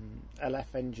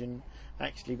 LF engine,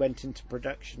 actually went into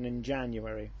production in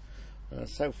January.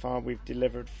 So far we've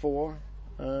delivered 4,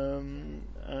 and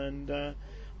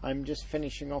I'm just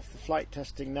finishing off the flight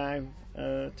testing now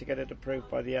to get it approved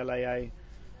by the LAA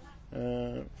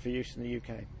for use in the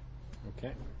UK.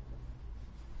 Okay.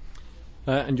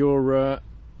 And your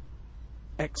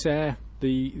X-Air,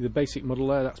 the basic model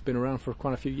there, that's been around for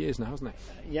quite a few years now, hasn't it?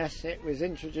 Yes, it was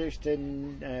introduced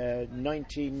in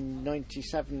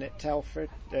 1997 at Telford,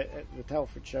 at the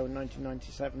Telford show in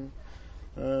 1997.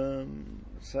 And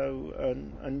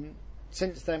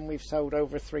since then we've sold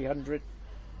over 300.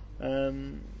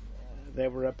 There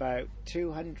were about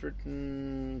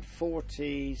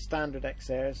 240 standard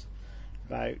X-Airs,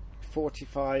 about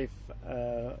 45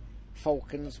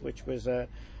 Falcons, which was a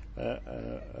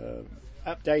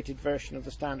updated version of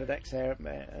the standard X-Air.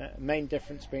 Main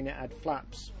difference being it had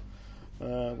flaps,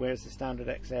 whereas the standard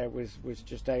X-Air was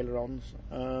just ailerons.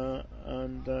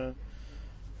 And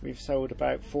we've sold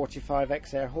about 45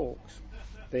 X-Air Hawks.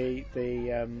 The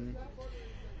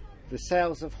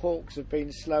sales of Hawks have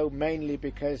been slow, mainly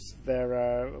because there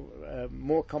are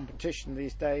more competition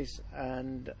these days,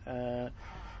 and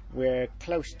we're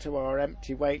close to our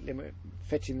empty weight limit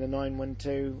fitting the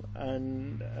 912,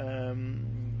 and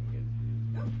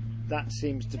that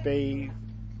seems to be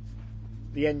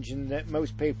the engine that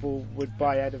most people would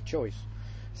buy out of choice.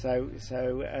 So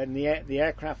and the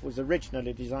aircraft was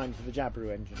originally designed for the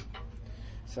Jabiru engine.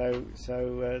 So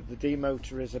the D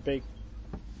motor is a big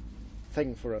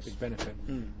thing for us. Big benefit.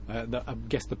 I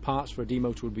guess the parts for a D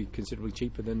motor would be considerably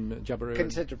cheaper than Jabiru.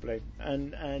 Considerably,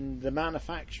 and the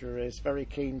manufacturer is very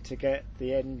keen to get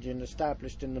the engine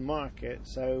established in the market.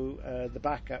 So the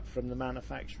backup from the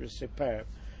manufacturer is superb.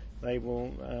 They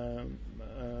will.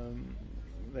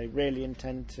 They really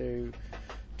intend to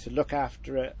look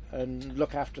after it and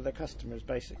look after their customers,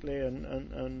 basically,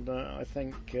 and I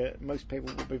think most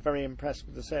people will be very impressed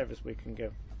with the service we can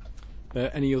give.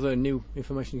 Any other new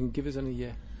information you can give us?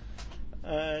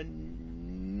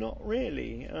 Not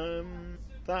really.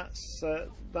 That's a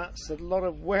lot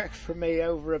of work for me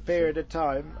over a period of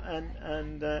time,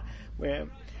 and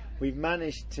we've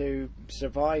managed to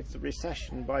survive the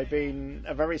recession by being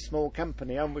a very small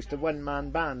company, almost a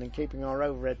one-man band, and keeping our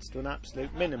overheads to an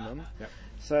absolute minimum. Yep.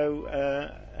 So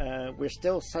we're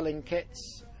still selling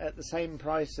kits at the same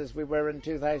price as we were in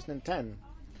 2010.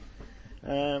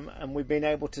 And we've been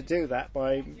able to do that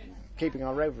by keeping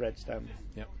our overheads down.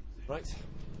 Yep. Right.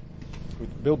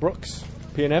 With Bill Brooks,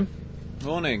 P&M.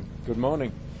 Morning. Good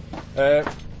morning. What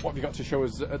have you got to show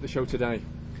us at the show today?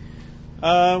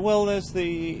 Well, there's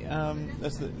the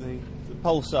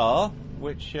Pulsar,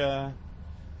 which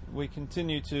we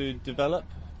continue to develop.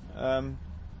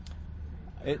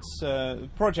 It's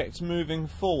project's moving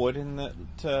forward in that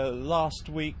last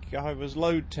week I was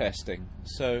load testing,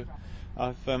 so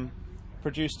I've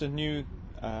produced a new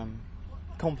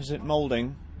composite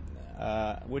moulding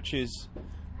which is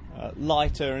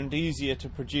lighter and easier to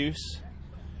produce,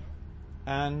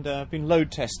 and I've been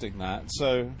load testing that.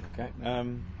 So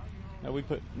we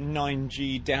put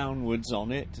 9G downwards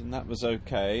on it, and that was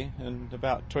okay, and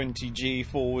about 20G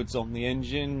forwards on the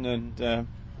engine, and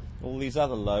all these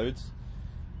other loads.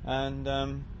 And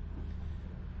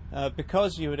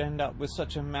because you would end up with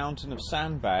such a mountain of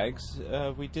sandbags,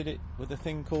 we did it with a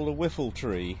thing called a whiffle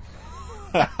tree.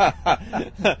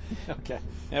 Okay.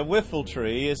 A whiffle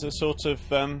tree is a sort of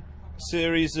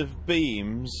series of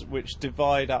beams which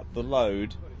divide up the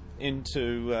load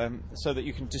into so that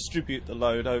you can distribute the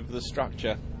load over the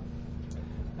structure.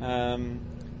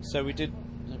 So we did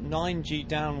 9G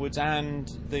downwards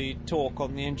and the torque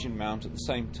on the engine mount at the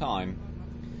same time.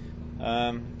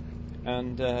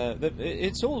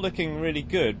 It's all looking really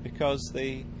good, because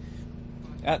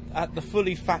at the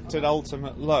fully factored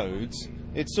ultimate loads,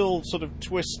 it's all sort of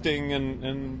twisting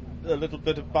and a little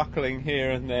bit of buckling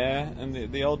here and there, and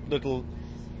the odd little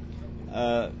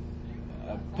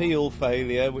peel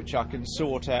failure which I can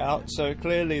sort out. So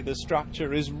clearly the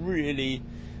structure is really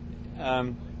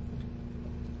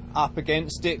up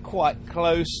against it, quite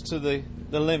close to the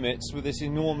limits, with this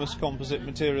enormous composite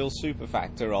material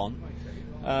superfactor on.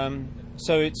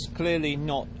 So it's clearly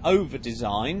not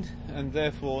over-designed, and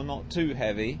therefore not too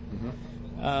heavy.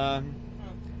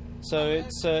 So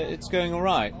it's going all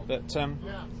right. But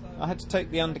I had to take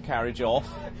the undercarriage off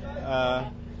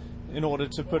in order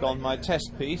to put on my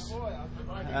test piece,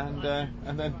 and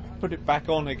then put it back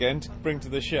on again to bring to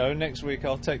the show. Next week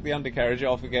I'll take the undercarriage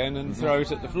off again and throw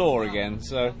it at the floor again.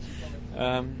 So,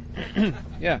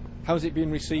 yeah. How's it been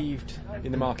received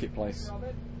in the marketplace?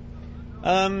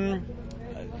 All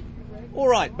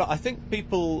right, but I think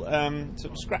people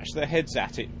sort of scratch their heads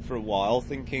at it for a while,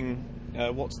 thinking,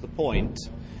 what's the point?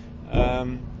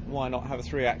 Why not have a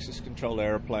 3-axis control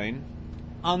aeroplane?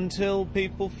 Until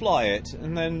people fly it,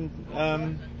 and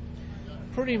then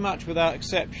pretty much without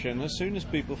exception, as soon as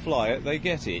people fly it, they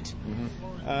get it.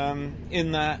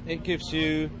 In that it gives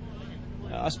you,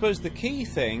 I suppose the key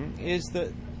thing is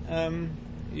that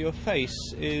your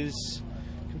face is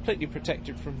completely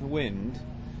protected from the wind,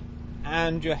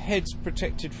 and your head's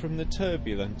protected from the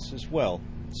turbulence as well.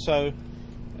 So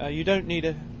you don't need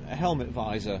a helmet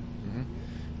visor.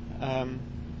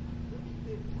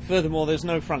 Furthermore, there's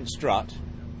no front strut,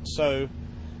 so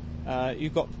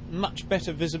you've got much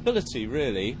better visibility,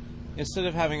 really. Instead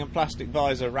of having a plastic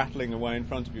visor rattling away in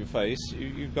front of your face,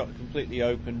 you've got completely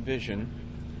open vision.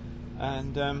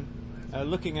 And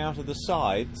looking out of the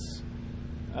sides,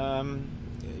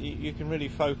 you can really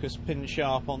focus pin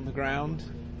sharp on the ground.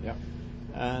 Yeah.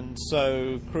 And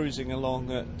so cruising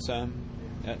along at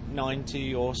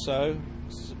 90 or so,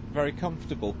 it's very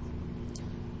comfortable.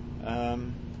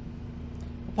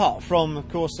 Apart from, of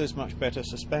course, there's much better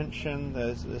suspension,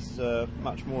 there's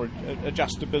much more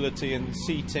adjustability in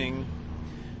seating.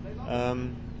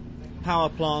 Power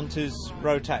plant is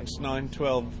Rotax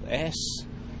 912S,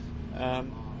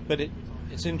 but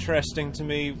it's interesting to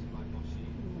me,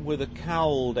 with a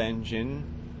cowled engine,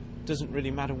 it doesn't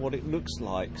really matter what it looks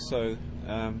like. So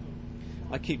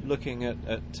I keep looking at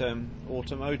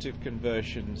automotive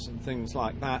conversions and things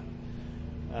like that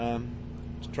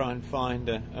to try and find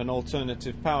an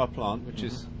alternative power plant, which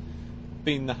has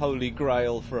been the holy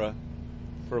grail for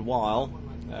a while.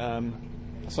 I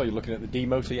saw you looking at the D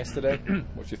motor yesterday.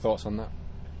 What's your thoughts on that?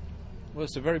 Well,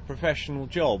 it's a very professional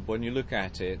job when you look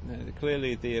at it.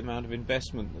 Clearly, the amount of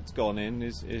investment that's gone in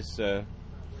is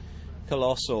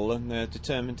colossal, and they're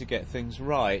determined to get things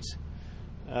right.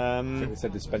 I think they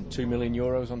said they spent €2 million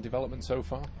on development so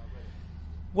far.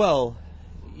 Well,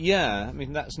 yeah, I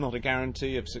mean, that's not a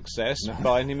guarantee of success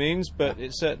by any means, but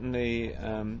it's certainly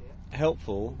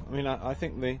helpful. I mean, I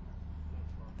think the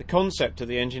concept of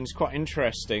the engine is quite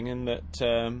interesting in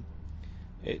that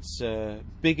it's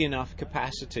big enough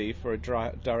capacity for a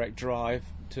direct drive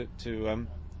to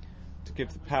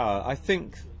give the power. I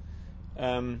think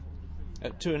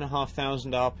at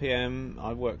 2,500 RPM,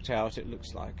 I worked out it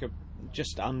looks like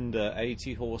just under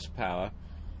 80 horsepower.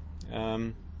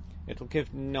 It'll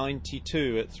give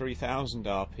 92 at 3,000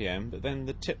 RPM, but then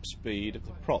the tip speed of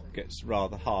the prop gets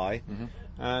rather high,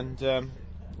 and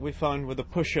we find with a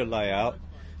pusher layout,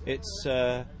 it's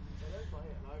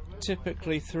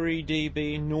typically 3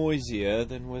 dB noisier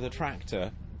than with a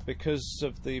tractor because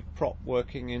of the prop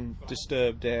working in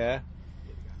disturbed air,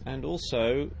 and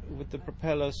also with the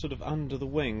propeller sort of under the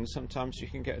wing, sometimes you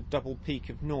can get a double peak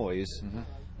of noise.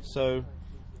 So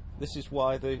this is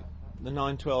why the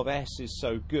 912S is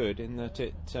so good, in that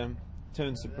it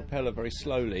turns the propeller very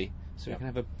slowly, so you can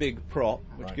have a big prop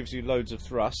which gives you loads of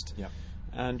thrust,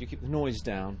 and you keep the noise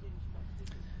down.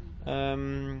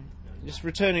 Just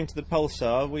returning to the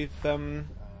Pulsar, we've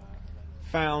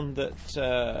found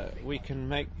that we can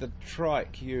make the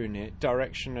trike unit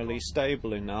directionally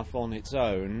stable enough on its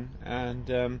own,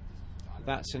 and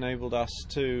that's enabled us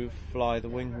to fly the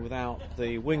wing without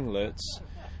the winglets,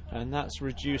 and that's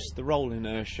reduced the roll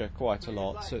inertia quite a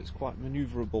lot, so it's quite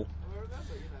manoeuvrable.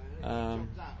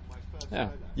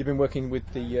 You've been working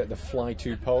with the Fly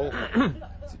to Pole,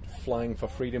 Flying for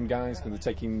Freedom guys, and they're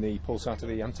taking the Pulsar to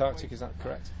the Antarctic, is that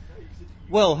correct?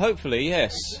 Well, hopefully,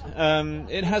 yes.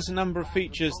 It has a number of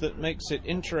features that makes it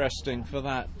interesting for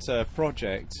that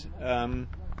project.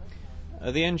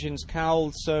 The engine's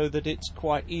cowled so that it's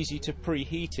quite easy to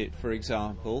preheat it, for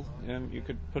example. You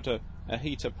could put a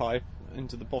heater pipe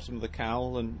into the bottom of the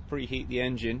cowl and preheat the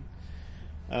engine.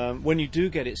 When you do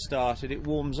get it started, it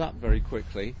warms up very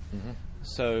quickly,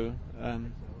 so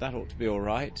that ought to be all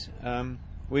right.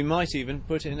 We might even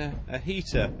put in a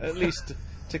heater, at least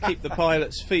to keep the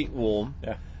pilot's feet warm.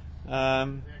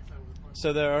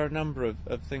 So there are a number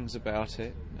of things about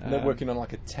it. They're working on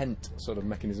like a tent sort of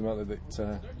mechanism, aren't they?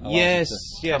 Yes,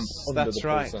 that's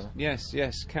right. Pulsar.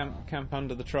 Yes, camp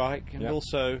under the trike, and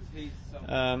also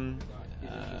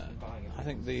I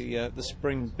think the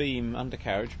spring beam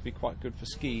undercarriage would be quite good for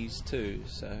skis too.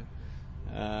 So,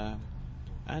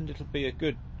 and it'll be a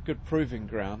good proving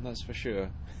ground, that's for sure.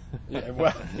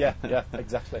 Yeah,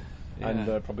 exactly.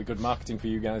 and probably good marketing for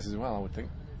you guys as well, I would think.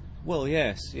 Well,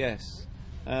 yes.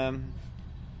 I'm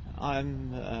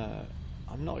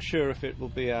not sure if it will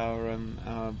be our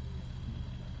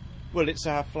well, it's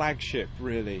our flagship,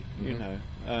 really. You know,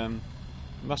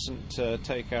 mustn't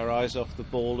take our eyes off the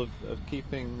ball of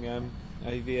keeping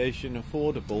aviation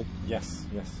affordable. Yes.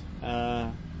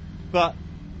 But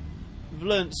I've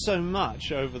learnt so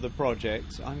much over the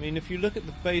project. I mean, if you look at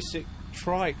the basic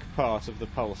trike part of the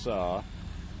Pulsar,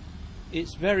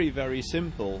 it's very, very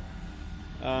simple.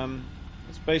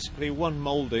 It's basically one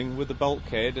moulding with a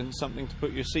bulkhead and something to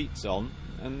put your seats on,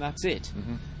 and that's it.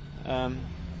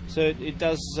 So it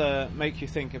does make you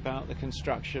think about the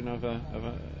construction of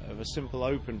a simple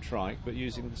open trike, but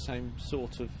using the same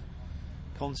sort of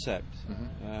concept.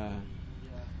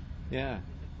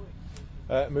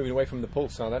 Moving away from the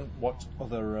Pulsar, then, what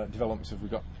other developments have we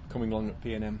got coming along at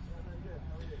P&M?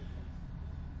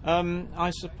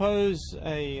 I suppose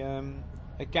a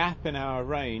gap in our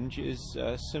range is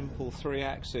a simple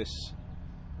 3-axis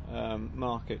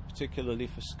market, particularly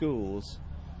for schools.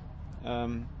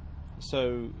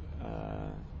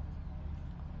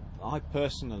 I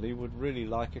personally would really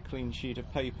like a clean sheet of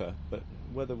paper, but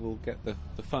whether we'll get the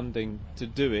funding to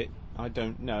do it, I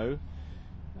don't know.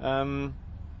 I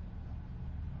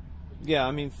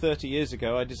mean, 30 years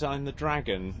ago I designed the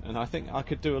Dragon, and I think I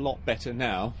could do a lot better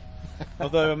now.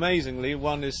 Although, amazingly,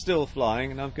 one is still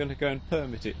flying, and I'm going to go and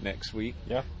permit it next week.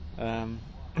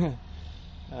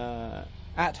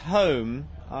 At home,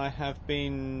 I have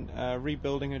been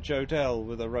rebuilding a Jodel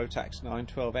with a Rotax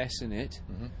 912S in it,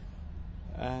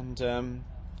 and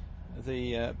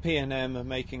the P&M are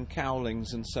making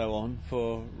cowlings and so on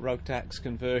for Rotax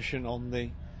conversion on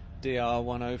the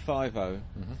DR1050.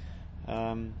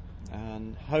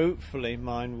 And hopefully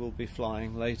mine will be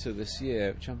flying later this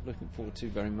year, which I'm looking forward to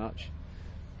very much.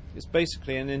 It's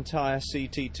basically an entire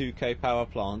CT2K power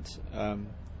plant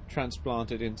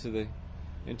transplanted into the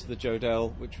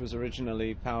Jodel, which was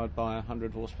originally powered by a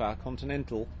 100 horsepower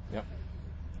Continental.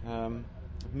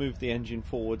 Moved the engine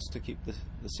forwards to keep the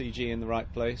CG in the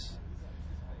right place,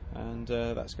 and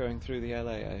that's going through the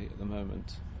LAA at the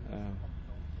moment.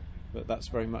 But that's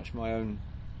very much my own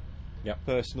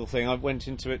personal thing. I went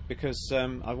into it because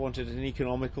I wanted an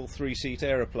economical 3-seat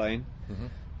aeroplane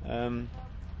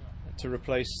to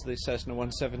replace the Cessna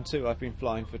 172 I've been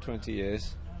flying for 20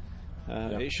 years.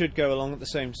 It should go along at the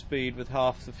same speed with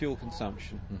half the fuel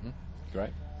consumption.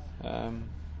 Great.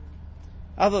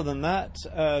 Other than that,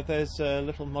 there's a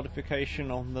little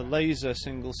modification on the laser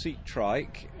single-seat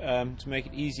trike to make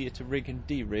it easier to rig and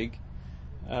de-rig,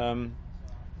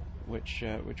 which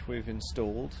we've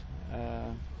installed.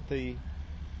 The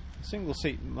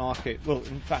single-seat market, well,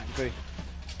 in fact, the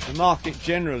market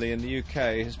generally in the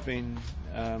UK has been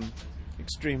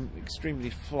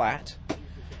extremely flat,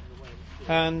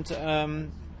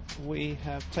 and we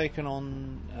have taken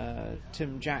on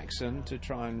Tim Jackson to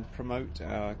try and promote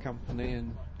our company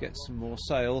and get some more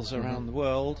sales around the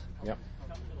world.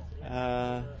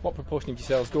 What proportion of your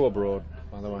sales go abroad,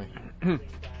 by the way?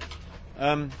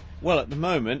 Well, at the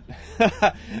moment,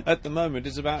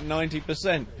 it's about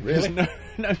 90%. Really?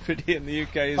 Nobody in the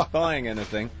UK is buying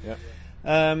anything.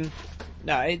 No,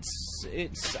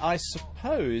 it's. I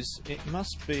suppose it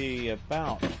must be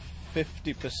about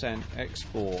 50%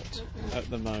 export at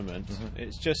the moment.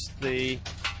 It's just the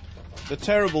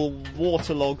terrible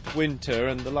waterlogged winter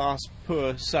and the last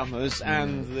poor summers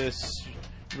and this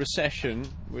recession,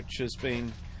 which has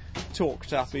been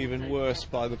talked up even worse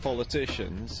by the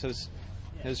politicians,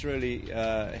 has really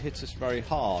hit us very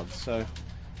hard. So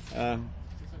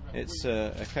it's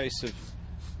a case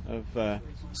of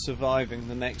surviving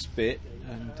the next bit,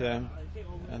 and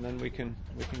then we can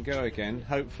go again,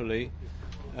 hopefully,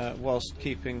 whilst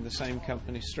keeping the same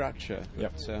company structure.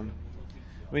 But, I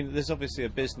mean, there's obviously a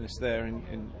business there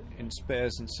in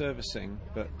spares and servicing,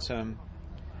 but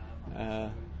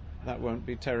that won't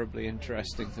be terribly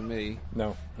interesting to me.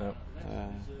 No.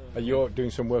 Are you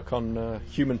doing some work on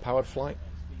human-powered flight?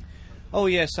 Oh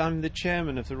yes, I'm the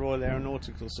chairman of the Royal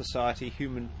Aeronautical Society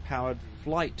Human Powered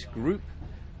Flight Group,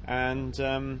 and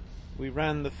we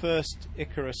ran the first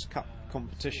Icarus Cup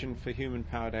competition for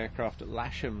human-powered aircraft at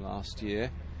Lasham last year.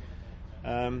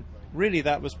 Really,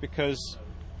 that was because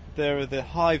there are the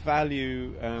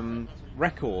high-value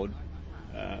records.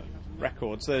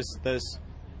 There's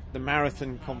the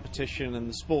marathon competition and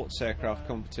the sports aircraft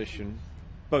competition,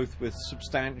 both with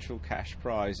substantial cash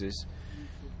prizes,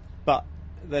 but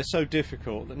they're so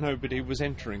difficult that nobody was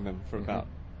entering them for about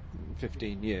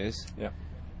 15 years.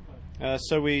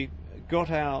 So we got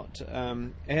out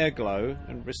Airglow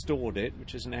and restored it,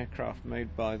 which is an aircraft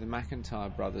made by the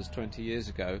McIntyre brothers 20 years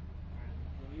ago,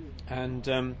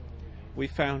 and we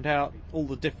found out all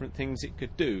the different things it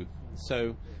could do.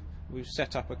 So we've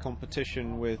set up a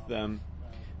competition with a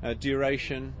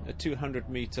duration, a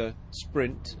 200-metre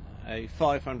sprint, a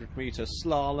 500-metre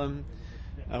slalom,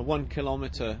 a 1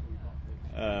 kilometre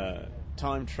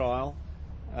time trial,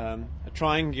 a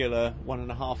triangular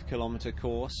 1.5 kilometre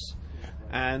course,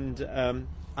 and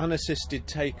unassisted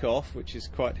takeoff, which is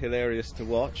quite hilarious to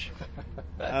watch,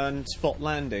 and spot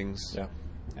landings. Yeah.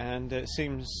 And it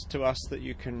seems to us that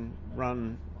you can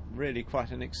run really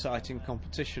quite an exciting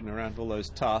competition around all those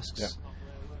tasks. Yeah.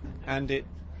 And it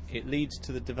leads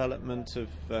to the development of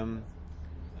a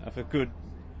good,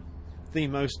 the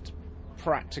most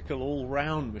practical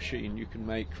all-round machine you can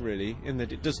make, really, in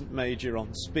that it doesn't major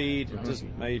on speed, it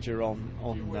doesn't major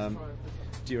on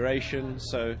duration,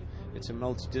 so it's a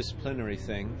multidisciplinary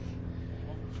thing.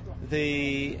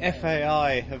 The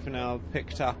FAI have now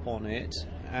picked up on it,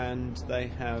 and they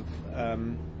have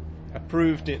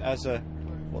approved it as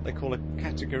what they call a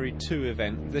Category 2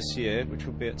 event this year, which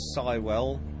will be at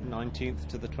Sywell, 19th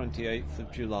to the 28th of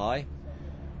July.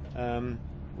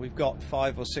 We've got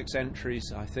 5 or 6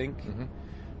 entries, I think.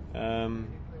 The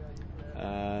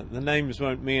names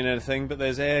won't mean anything, but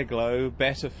there's Airglow,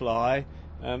 Betterfly.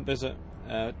 There's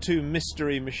 2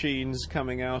 mystery machines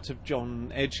coming out of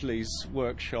John Edgley's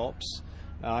workshops.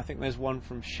 I think there's one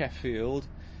from Sheffield.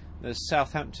 There's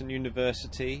Southampton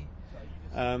University.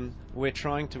 We're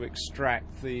trying to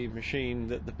extract the machine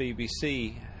that the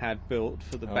BBC had built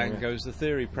for the Bang Goes the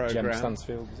Theory programme. Jem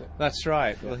Stansfield, is it? That's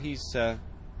right. Yeah. Well, he's a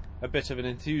bit of an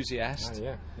enthusiast.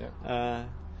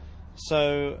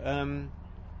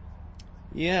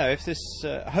 If this,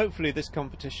 hopefully this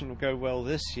competition will go well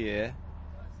this year,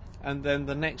 and then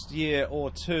the next year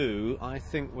or two, I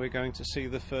think we're going to see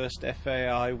the first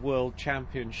FAI World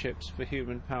Championships for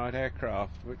human-powered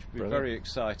aircraft, which will be very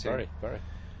exciting. Very.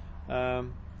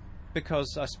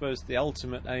 Because I suppose the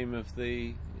ultimate aim of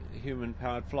the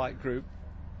human-powered flight group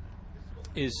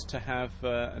is to have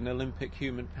an Olympic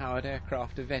human-powered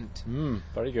aircraft event.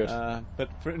 Very good.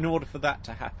 But in order for that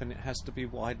to happen, it has to be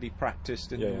widely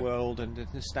practiced in the world and an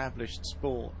established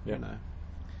sport. You know.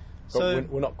 But So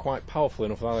we're not quite powerful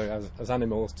enough, are we, as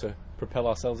animals, to propel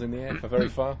ourselves in the air for very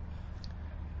far.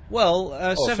 well,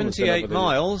 someone's 78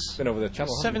 miles. Been over the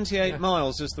channel. haven't they? 78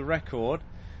 miles is the record.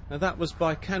 Now that was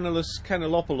by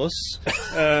Kanelopoulos,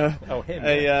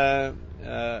 a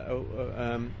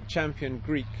champion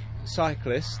Greek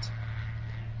cyclist,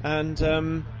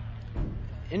 and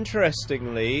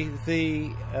interestingly,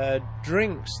 the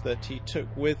drinks that he took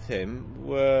with him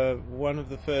were one of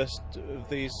the first of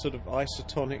these sort of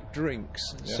isotonic drinks.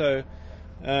 Yeah. So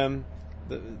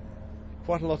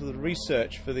quite a lot of the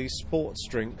research for these sports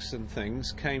drinks and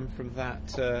things came from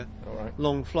that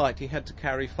long flight. He had to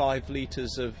carry 5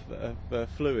 litres of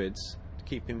fluids to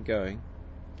keep him going.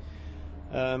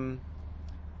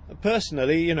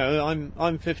 Personally, you know,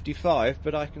 I'm 55,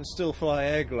 but I can still fly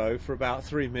Airglow for about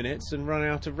 3 minutes and run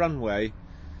out of runway.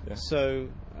 Yeah. So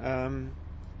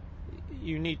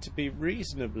you need to be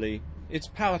reasonably. Its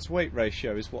power to weight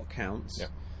ratio is what counts. Yeah.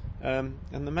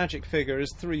 And the magic figure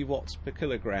is 3 watts per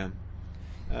kilogram.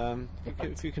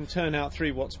 If you can turn out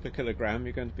 3 watts per kilogram,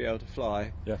 you're going to be able to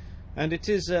fly. Yeah. And it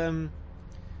is a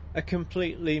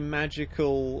completely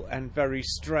magical and very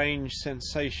strange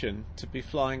sensation to be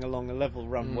flying along a level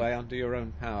runway under your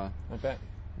own power. I bet.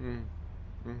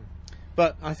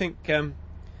 But I think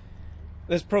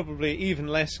there's probably even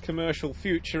less commercial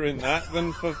future in that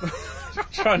than for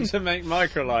trying to make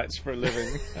microlights for a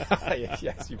living.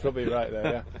 yes, you're probably right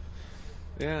there.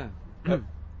 Yeah.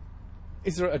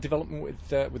 Is there a development with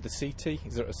the CT?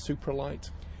 Is there a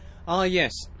supralight?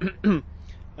 Yes.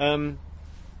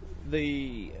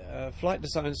 The Flight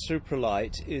Design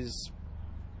Supralight is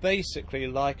basically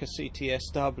like a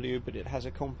CTSW, but it has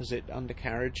a composite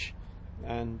undercarriage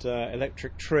and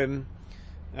electric trim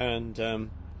and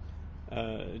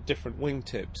different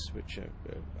wingtips, which are,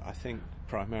 I think,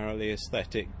 primarily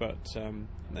aesthetic, but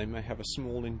they may have a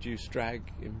small induced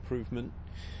drag improvement.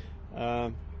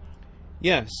 So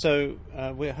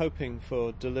we're hoping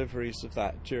for deliveries of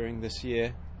that during this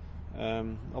year.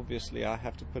 Obviously, I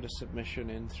have to put a submission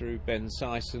in through Ben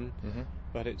Sison,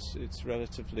 but it's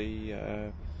relatively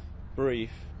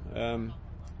brief. The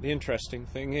interesting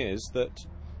thing is that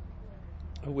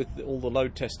with all the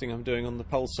load testing I'm doing on the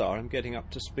Pulsar, I'm getting up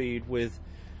to speed with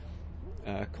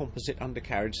composite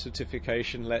undercarriage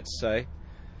certification, let's say.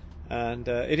 And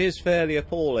it is fairly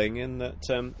appalling in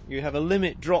that you have a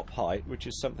limit drop height, which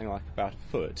is something like about a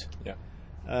foot. Yeah.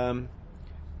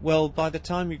 Well, by the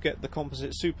time you get the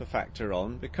composite super factor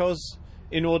on, because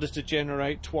in order to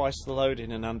generate twice the load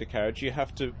in an undercarriage, you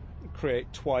have to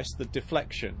create twice the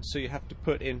deflection. So you have to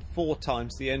put in 4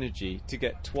 times the energy to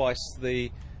get twice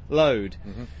the load.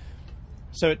 Mm-hmm.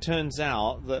 So it turns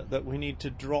out that we need to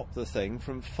drop the thing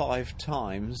from 5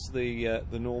 times the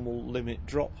normal limit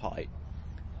drop height,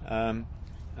 and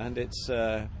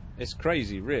it's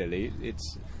crazy, really.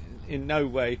 It's in no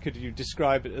way could you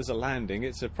describe it as a landing.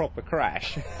 It's a proper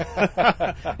crash.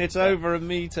 It's over 1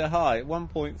 metre high,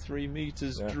 1.3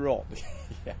 metres drop.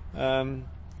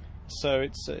 So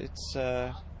it's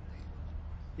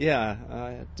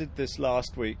I did this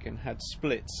last week and had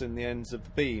splits in the ends of the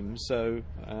beam, so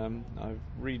I've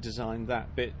redesigned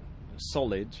that bit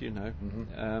solid,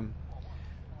 Mm-hmm.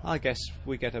 I guess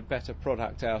we get a better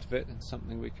product out of it and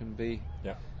something we can be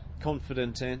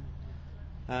confident in,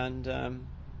 and I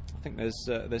think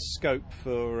there's scope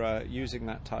for using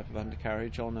that type of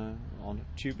undercarriage on a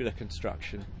tubular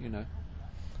construction.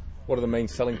 What are the main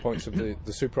selling points of the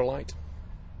Supralite?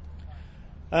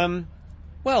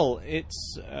 Well,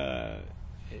 it's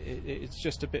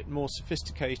just a bit more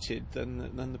sophisticated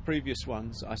than the previous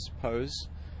ones, I suppose.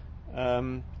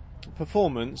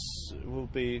 Performance will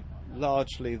be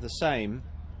largely the same,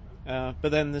 but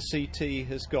then the CT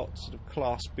has got sort of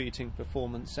class-beating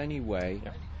performance anyway.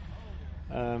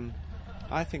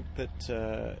 I think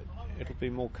that it'll be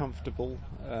more comfortable,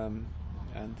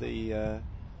 and the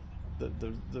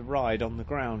ride on the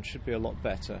ground should be a lot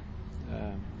better.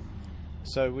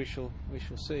 So we shall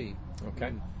see.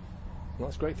 Okay. Well,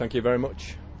 that's great. Thank you very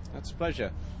much. That's a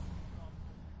pleasure.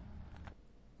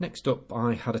 Next up,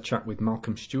 I had a chat with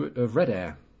Malcolm Stewart of Red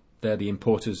Air. They're the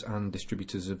importers and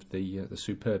distributors of the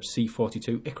superb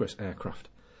C-42 Icarus aircraft.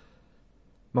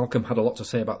 Malcolm had a lot to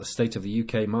say about the state of the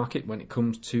UK market when it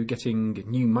comes to getting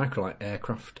new microlight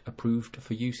aircraft approved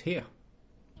for use here.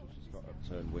 It's got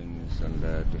upturned wings and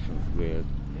different rear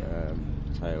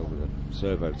tail with the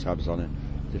servo tabs on it,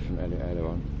 different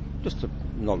aileron. Just a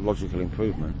not logical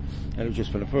improvement, and it's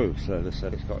just been approved. So they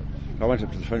said it's got. I went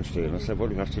up to the French dealer and I said, "What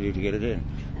do you have to do to get it in?"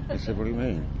 They said, "What do you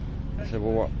mean?" I said,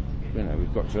 "Well, what?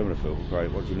 We've got German approval.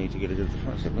 Great. What do you need to get it into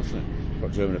France?" I said, "Nothing. We've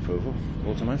got German approval.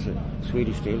 Automatic.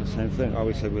 Swedish deal, the same thing." I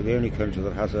always said we're the only country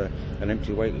that has an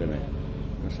empty weight limit.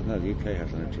 I said, "No, the UK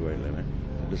has an empty weight limit."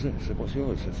 Does it? I said, "What's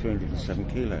yours?" I said, 307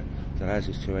 kilo. I said, "Ours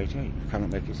is 288. You cannot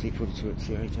make it C-42 at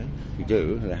 288. You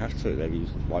do, they have to. They use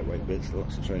lightweight bits,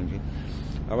 lots of changing."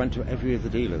 I went to every other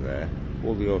dealer there,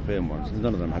 all the European ones, and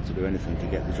none of them had to do anything to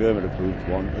get the German approved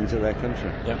one into their country.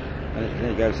 Yeah. And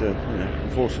it goes to,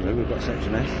 unfortunately, we've got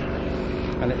Section S,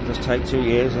 and it just takes 2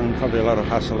 years and probably a lot of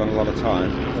hassle and a lot of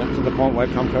time, to the point where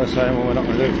Comco are saying, well, we're not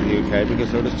going to do it for the UK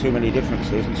because there are just too many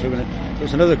differences and too many.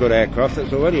 It's another good aircraft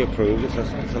that's already approved.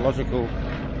 It's a logical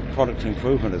product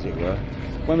improvement, as it were.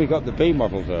 When we got the B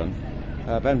model done,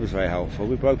 Ben was very helpful.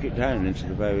 We broke it down into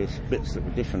the various bits that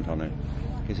were different on it.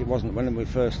 Because it wasn't, when we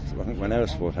first, I think when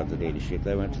Aerosport had the dealership,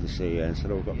 they went to the CEA and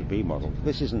said, "Oh, we've got the B model."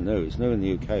 This isn't new. It's new in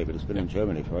the UK, but it's been in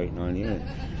Germany for 8-9 years.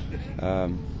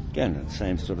 Again, the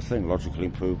same sort of thing, logical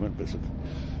improvement, bits of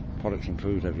products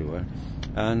improved everywhere.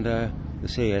 And the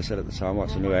CEA said at the time,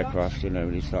 "What's a new aircraft? We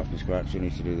need to start from scratch. You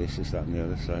need to do this, that, and the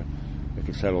other." So they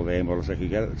could sell all the A models they could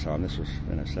get at the time. This was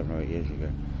 7 or 8 years ago.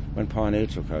 When Pioneer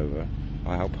took over,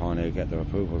 I helped Pioneer get their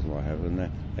approvals and whatever,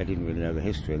 and they didn't really know the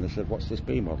history, and they said, "What's this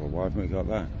B model? Why haven't we got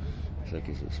that?" I said,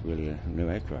 "Because it's really a new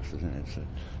aircraft, isn't it? So it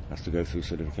has to go through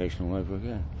certification all over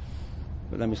again."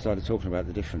 But then we started talking about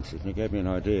the differences, and it gave me an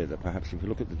idea that perhaps if you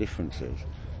look at the differences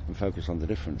and focus on the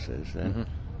differences, then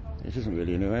it isn't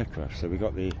really a new aircraft. So we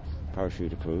got the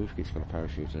parachute approved. It's got a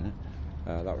parachute in it.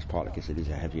 That was partly because it is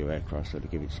a heavier aircraft, so to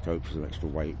give it scope for some extra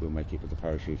weight, we'll make it with the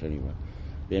parachute anyway.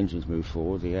 The engines move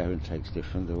forward, the air intake's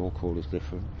different, the oil coolers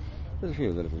different. There's a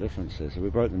few little differences. So we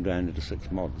broke them down into 6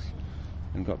 mods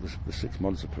and got the 6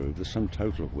 mods approved, the sum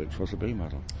total of which was a B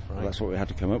model. Right. Well, that's what we had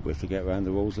to come up with to get around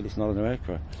the rules that it's not a new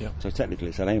aircraft. Yep. So technically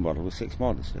it's an A model with 6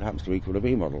 mods. It happens to equal a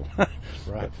B model.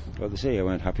 Right. But the CEA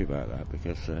weren't happy about that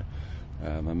because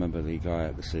I remember the guy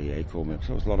at the CEA called me up.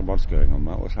 So there's a lot of mods going on,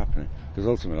 Matt. What's happening? Because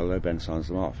ultimately, although Ben signs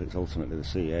them off, it's ultimately the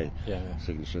CEA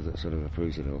signature that sort of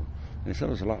approves it all. And he said,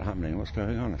 "There's a lot happening. What's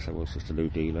going on?" I said, "Well, it's just a new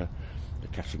dealer. They're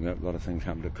catching up. A lot of things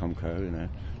happened at Comco,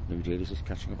 New dealers just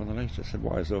catching up on the latest." I said,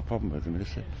 "Why, is there a problem with them?" And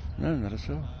he said, "No, not at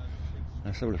all."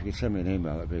 I said, "Well, if you could send me an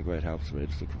email, that'd be a great help to me,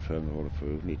 just to confirm they're all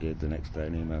approved." And he did. The next day,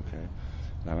 an email came.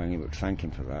 And I rang him up to thank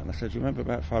him for that. And I said, "Do you remember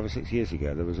about 5 or 6 years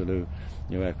ago, there was a new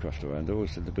aircraft around? They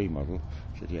always said the B model."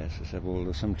 He said, "Yes." I said, "Well,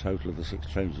 the sum total of the 6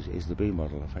 changes is the B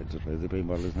model, effectively. The B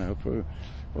model is now approved."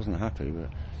 Wasn't happy, but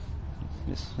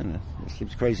it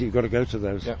seems crazy you've got to go to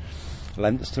those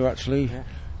lengths to actually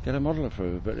get a model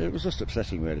approved. But it was just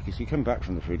upsetting, really, because you come back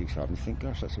from the Friedrichshafen and you think,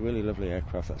 gosh, that's a really lovely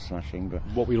aircraft, that's smashing. But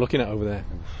what were you looking at over there?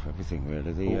 Everything,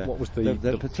 really. What was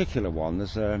the particular one?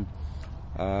 There's the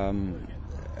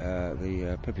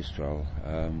Pipistrel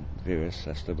Virus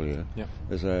SW. Yep.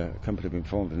 There's a company been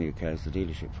formed in the UK as the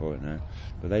dealership for it now,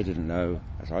 but they didn't know,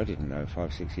 as I didn't know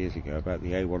 5-6 years ago, about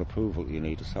the A1 approval that you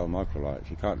need to sell microlights.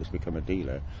 You can't just become a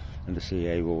dealer under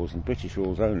CAA rules and British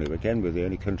rules only. Again, we're the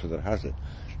only country that has it.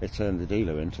 They turn the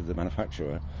dealer into the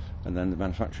manufacturer, and then the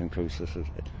manufacturing process of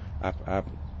our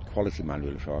quality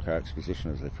manual, if you like, our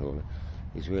exposition as they call it,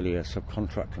 is really a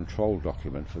subcontract control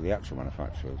document for the actual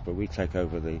manufacturers. But we take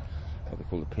over what they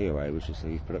call the POA, which is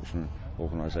the Production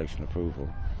Organisation Approval,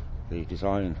 the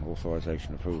Design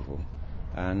Authorisation Approval,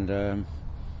 and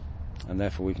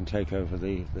therefore we can take over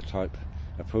the type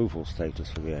approval status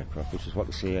for the aircraft, which is what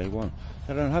the CA want.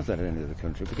 They don't have that in any other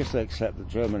country because they accept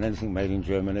that anything made in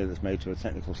Germany that's made to a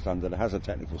technical standard, has a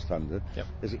technical standard, yep.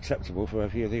 is acceptable for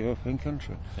every other European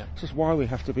country. Yep. It's just why we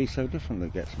have to be so different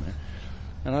that gets me.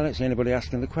 And I don't see anybody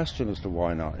asking the question as to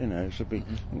why not. You know, it should be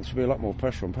a lot more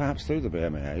pressure on, perhaps through the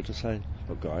BMAA, to say,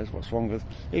 look guys, what's wrong with...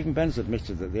 Even Ben's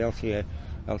admitted that the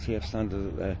LTF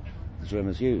standard that the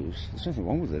Germans use, there's nothing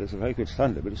wrong with it, it's a very good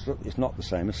standard, but it's not the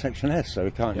same as Section S, so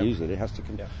we can't yep. use it, it has to...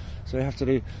 Yep. So we have to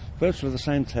do virtually the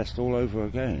same test all over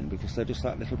again, because they're just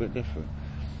that little bit different.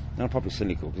 And I'm probably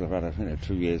cynical, because I've had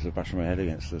 2 years of bashing my head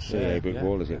against the CA brick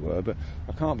wall, as it were, but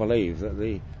I can't believe that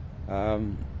the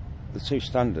two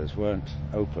standards weren't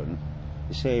open.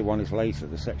 The CA1 is later,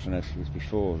 the Section S was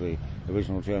before the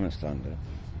original German standard.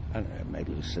 And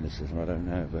maybe it was cynicism, I don't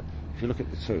know, but if you look at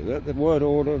the two, the word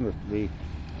order and the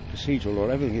procedural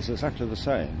order, everything is exactly the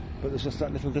same, but there's just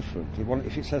that little difference.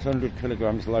 If it says 100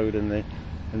 kilograms load in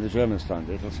the German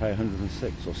standard, it'll say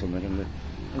 106 or something,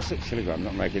 and 6 kilogram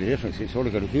not making a difference. It's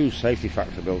already got a huge safety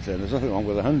factor built in. There's nothing wrong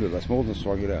with 100, that's more than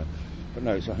strong it out. But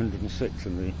no, it's 106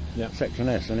 in the Section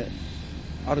S, and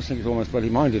I just think it's almost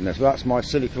bloody-mindedness. But that's my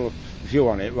cynical view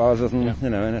on it, rather than,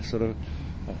 in a sort of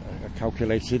a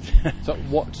calculated... So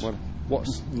what's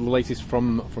the latest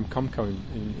from Comco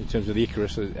in terms of the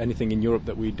Icarus? Anything in Europe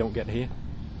that we don't get here?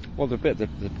 Well, the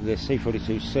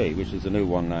C-42C, which is the new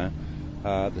one now,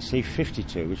 the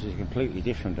C-52, which is a completely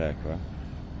different aircraft,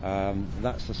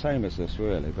 that's the same as this,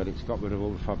 really, but it's got rid of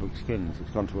all the fabric skins.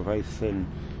 It's gone to a very thin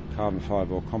carbon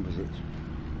fibre or composite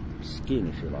skin,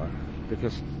 if you like.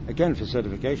 Because, again, for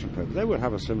certification purposes, they would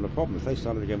have a similar problem if they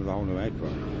started again with a whole new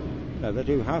aircraft. No, they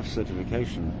do have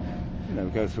certification,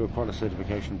 go through quite a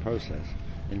certification process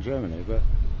in Germany, but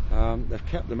they've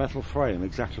kept the metal frame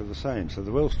exactly the same, so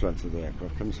the real strength of the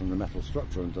aircraft comes from the metal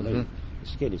structure underneath. Mm-hmm. The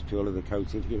skin is purely the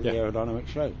coating to give it the aerodynamic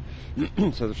shape.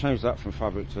 So they've changed that from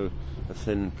fabric to a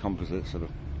thin composite sort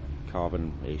of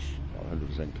carbon-ish,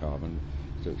 100% carbon.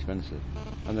 Too expensive,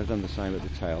 and they've done the same at the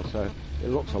tail, so it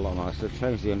looks a lot nicer. They've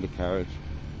changed the undercarriage.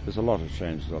 There's a lot of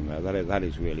changes on there. That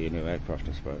is really a new aircraft,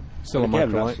 I suppose. Still a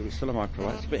microlight. It's still a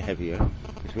microlight. It's a bit heavier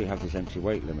because we have this empty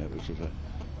weight limit, which is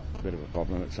a bit of a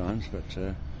problem at times.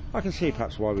 But I can see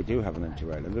perhaps why we do have an empty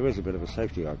weight limit. There is a bit of a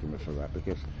safety argument for that,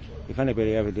 because if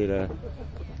anybody ever did a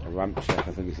ramp check,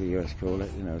 I think is the US call it,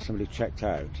 somebody checked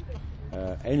out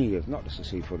any of, not just the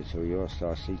C-42,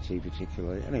 Eurostar, CT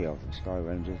particularly, any of them, Sky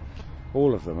Rangers,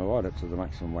 all of them are right up to the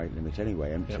maximum weight limit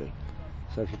anyway, empty. Yep.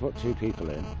 So if you put 2 people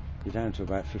in, you're down to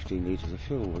about 15 litres of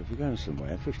fuel. Well, if you're going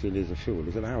somewhere, 15 litres of fuel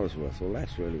is an hour's worth or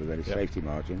less, really, with any safety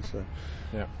margins.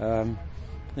 So,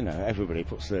 everybody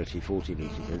puts 30, 40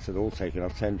 litres in, so they're all taking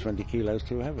off 10, 20 kilos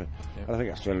too heavy. Yep. I think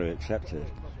that's generally accepted.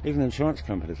 Even insurance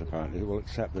companies apparently will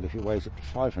accept that if it weighs up to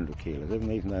 500 kilos,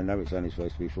 even though they know it's only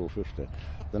supposed to be 450,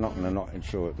 they're not going to not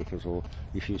insure it because they'll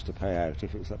refuse to pay out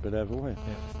if it's that bit overweight.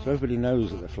 Yeah. So everybody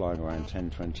knows that they're flying around 10,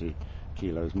 20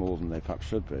 kilos more than they perhaps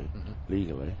should be,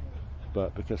 legally.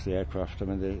 But because the aircraft,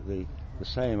 the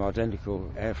same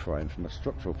identical airframe from a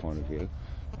structural point of view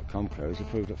at Comco is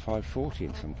approved at 540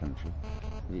 in some countries.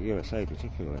 The USA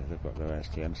particularly, they've got their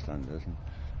STM standards. And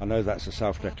I know that's a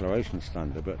self-declaration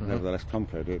standard, but nevertheless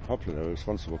Comco do it properly. They're a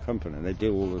responsible company, and they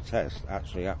do all the tests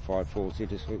actually at 540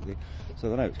 districtly, so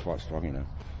they know it's quite strong,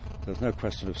 There's no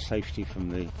question of safety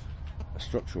from the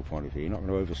structural point of view. You're not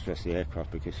going to overstress the aircraft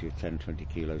because you're 10, 20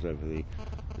 kilos over the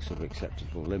sort of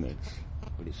acceptable limits.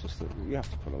 But it's just that you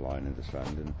have to put a line in the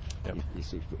sand, and you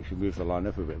see, if you move the line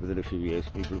up a bit, within a few years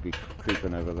people will be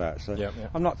creeping over that. So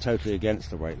I'm not totally against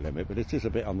the weight limit, but it is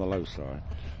a bit on the low side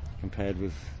compared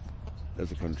with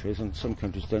other countries, and some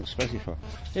countries don't specify.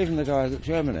 Even the guys at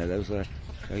Germany, there was a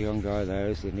young guy there,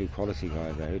 who's the new quality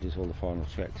guy there, who does all the final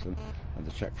checks and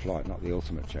the check flight, not the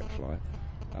ultimate check flight,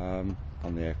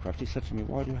 on the aircraft. He said to me,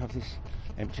 why do you have this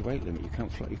empty weight limit. You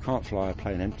can't fly a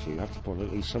plane empty. You have to put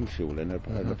at least some fuel in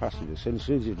the passengers. So as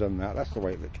soon as you've done that, that's the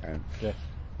weight that counts. Yeah,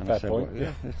 and fair I said, point. Well,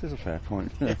 yeah, it is a fair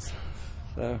point. Yes.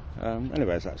 So,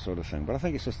 anyways, that sort of thing. But I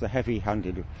think it's just the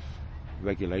heavy-handed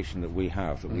regulation that we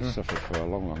have, that we've suffered for a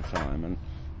long, long time, and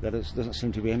there doesn't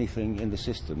seem to be anything in the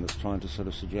system that's trying to sort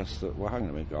of suggest that, well, hang on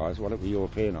a minute, guys, why don't we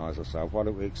Europeanise ourselves? Why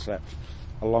don't we accept,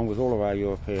 along with all of our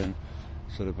European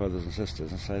sort of brothers and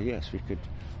sisters, and say, yes,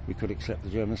 we could accept the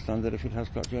German standard if it has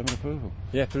got German approval.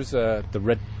 Yeah, there's the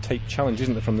red tape challenge,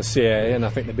 isn't there, from the CAA, and I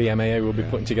think the BMAA will be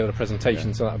putting together a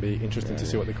presentation, so that'll be interesting to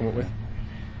see what they come up with.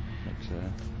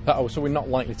 So we're not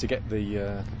likely to get the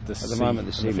at the C moment,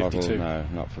 the C and the model, 52. no,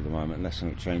 not for the moment, unless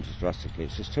something changes drastically.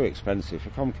 It's just too expensive.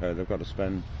 For Comco, they've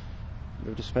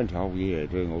just spent a whole year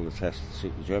doing all the tests to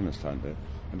suit the German standard,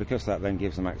 and because that then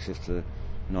gives them access to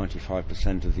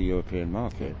 95% of the European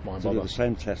market. To do the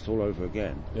same test all over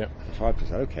again. Yep.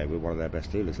 5%, okay, we're one of their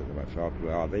best dealers at the moment. We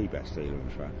are the best dealer, in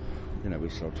fact. You know, we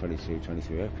sold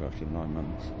 23 aircraft in 9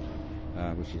 months,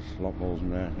 which is a lot more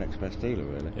than their next best dealer,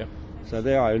 really. Yep. So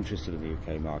they are interested in the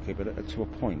UK market, but to a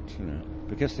point, you know,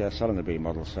 because they're selling the B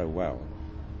model so well,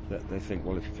 that they think,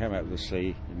 well, if you came out of the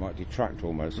C, it might detract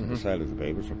almost from the sale of the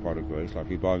B, which I quite agree. It's like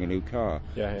you're buying a new car.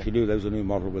 If you knew there was a new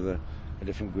model with a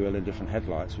different grille and different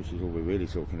headlights, which is all we're really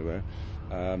talking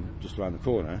about, just around the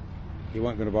corner, you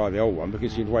weren't going to buy the old one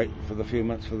because you'd wait for the few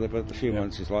months. But the few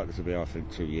months is likely to be, I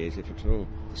think, 2 years, if at all.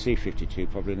 The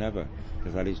C52 probably never,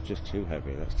 because that is just too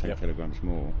heavy. That's 10 kilograms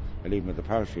more, and even with the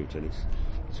parachute in,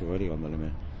 it's already on the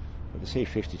limit. But the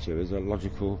C52 is a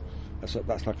logical.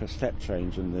 That's like a step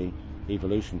change in the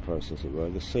evolution process, as it were.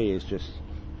 The C is just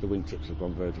the wingtips have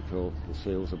gone vertical. The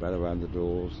seals are better around the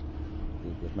doors.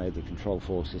 They've made the control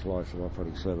forces lighter by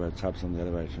putting servo tabs on the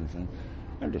elevation thing,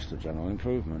 and just a general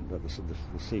improvement. But the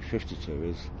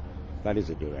C52 is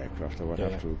a new aircraft. I would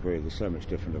have to agree. There's so much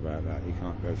different about that. You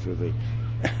can't go through the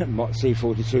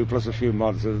C42 plus a few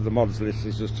mods. The mods list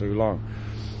is just too long.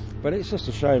 But it's just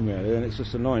a shame, really, and it's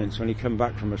just annoyance when you come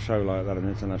back from a show like that, an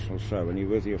international show, and you're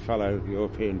with your fellow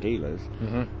European dealers.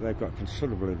 They've got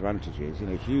considerable advantages,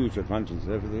 huge advantages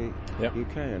over the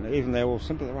UK, and even they're all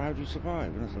simple. Well, how do you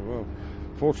survive? And I said, well,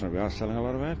 fortunately, we are selling a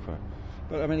lot of aircraft.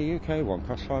 But I mean, the UK one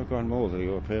costs £5,000 more than the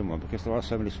European one because there are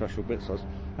so many special bits. There's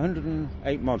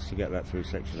 108 mods to get that through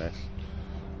Section S,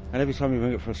 and every time you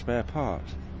bring it for a spare part,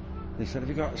 they said, have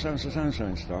you got so-and-so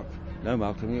in stock? No,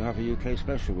 Malcolm, you have a UK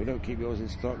special. We don't keep yours in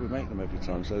stock, we make them every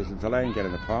time. So there's a delay in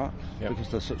getting the part because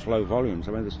there's such low volumes.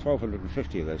 I mean, there's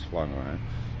 1,250 of those flying around,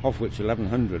 of which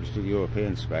 1,100 to the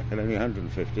European spec and only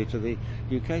 150 to the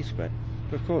UK spec.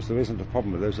 But of course, there isn't a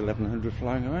problem with those 1,100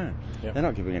 flying around. They're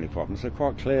not giving any problems. So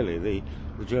quite clearly,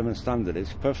 the German standard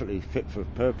is perfectly fit for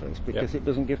purpose because it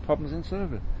doesn't give problems in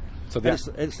service. So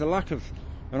it's the lack of...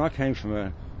 When I came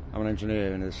from I'm an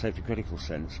engineer in a safety critical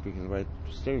sense because of our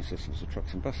steering systems for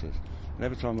trucks and buses. And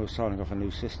every time we were signing off a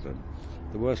new system,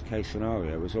 the worst case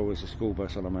scenario was always a school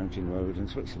bus on a mountain road in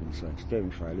Switzerland. So steering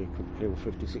failure could kill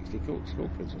 50, 60 school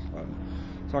kids or something.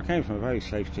 So I came from a very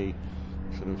safety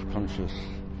sort of conscious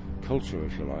culture,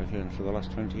 if you like, and for the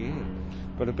last 20 years.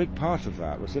 But a big part of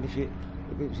that was that if it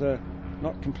was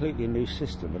not completely a new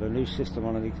system, but a new system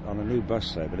on a new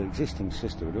bus, say, but an existing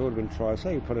system, it had already been tried.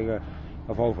 Say you're putting a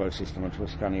Volvo system onto a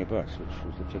Scania bus, which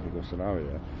was the typical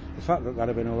scenario. The fact that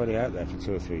had been already out there for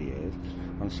 2 or 3 years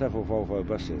on several Volvo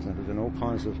buses, and there had been all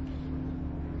kinds of,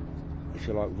 if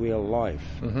you like, real life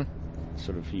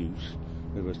sort of use.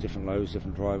 There was different loads,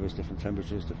 different drivers, different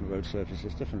temperatures, different road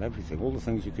surfaces, different everything. All the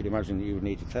things you could imagine that you would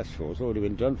need to test for has already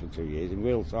been done for 2 years in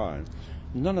real time.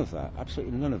 None of that,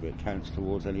 absolutely none of it, counts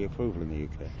towards any approval in the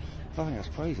UK. I think that's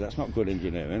crazy. That's not good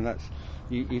engineering. That's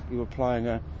you're applying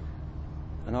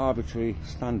an arbitrary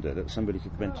standard that somebody's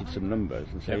invented some numbers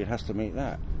and say it has to meet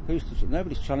that.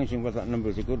 Nobody's challenging whether that number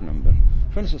is a good number.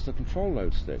 For instance, the control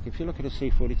load stick. If you look at a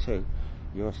C42,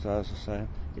 Eurostars are saying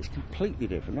it's completely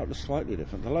different, not just slightly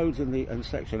different. The loads in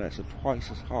Section S are twice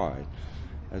as high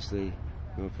as the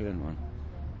European one,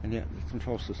 and yet the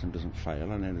control system doesn't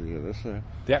fail on any of the others. So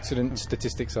the accident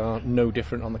statistics are no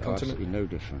different on the continent? Absolutely no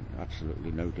different.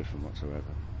 Absolutely no different whatsoever.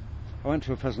 I went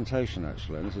to a presentation,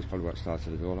 actually, and this is probably what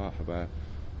started it all off, about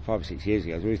 5 or 6 years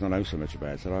ago. The reason I know so much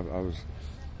about it, I was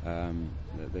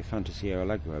the Fantasio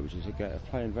Allegro, which is a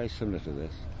plane very similar to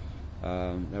this.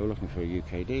 They were looking for a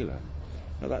UK dealer.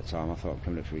 At that time, I thought, I'm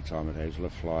coming up for retirement age, I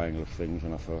love flying, I love things,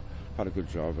 and I thought, had a good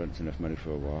job, earned enough money for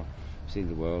a while, seen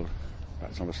the world.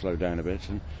 That time I slowed down a bit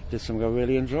and did something I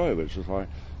really enjoy, which was like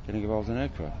getting involved in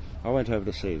aircraft. I went over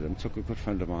to see them, took a good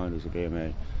friend of mine who's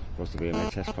was the BMA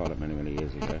test pilot many, many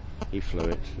years ago. He flew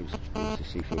it. He was the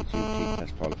C-42 chief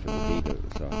test pilot for the Lido at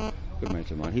the time. good mate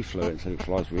of mine. He flew it and said it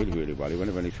flies really, really well. He won't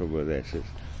have any trouble with this. It's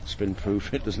spin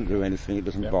proof. It doesn't do anything. It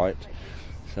doesn't bite.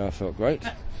 So I thought, great.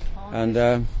 And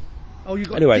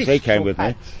anyway, they came with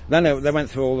me. Then they went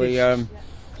through all the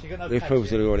approvals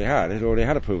that he already had. He'd already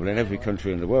had approval in every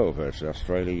country in the world, virtually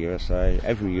Australia, USA,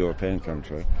 every European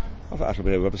country. I thought that'll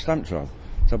be a rubber stamp job.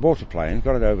 So I bought a plane,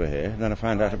 got it over here, then I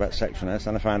found out about Section S,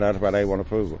 then I found out about A1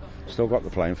 approval. Still got the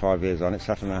plane, 5 years on it,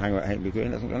 sat in a hangar at Hateley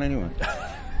Green, hasn't gone anywhere.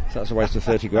 So that's a waste of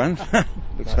 30 grand.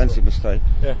 Expensive mistake.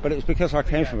 Yeah. But it was because I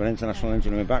came from an international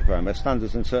engineering background where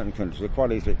standards in certain countries are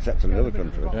quite easily accepted in other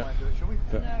countries. Yeah.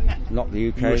 But not the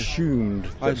UK. You assumed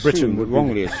that Britain would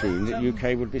wrongly assume that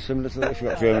UK would be similar to that if you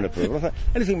got German approval. I thought,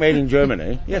 anything made in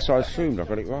Germany, yes, I assumed I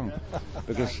got it wrong.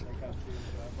 Because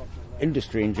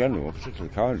industry in general, particularly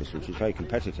the car industry, which is very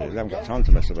competitive, they haven't got time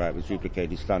to mess about with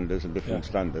duplicated standards and different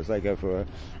standards. They go for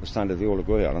a standard they all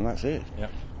agree on, and that's it. Yeah.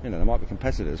 You know, there might be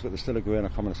competitors, but they still agree on a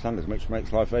common standard, which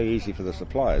makes life very easy for the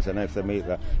suppliers. And if they meet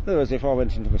that, in other words, if I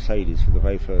went into Mercedes for the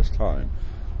very first time,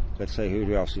 they'd say, who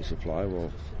do you else you supply?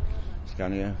 Well,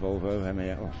 Scania, Volvo,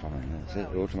 MEA. Oh, fine, that's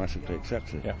it. They automatically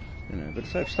accept it. Yeah. You know, but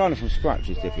so starting from scratch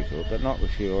is difficult, but not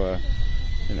if you're,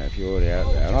 if you're already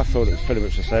out there. And I thought it was pretty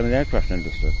much the same in the aircraft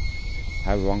industry.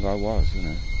 How wrong I was,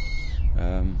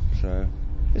 So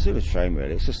it's a bit of a shame,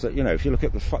 really. It's just that, if you look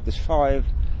at there's 5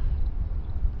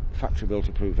 factory-built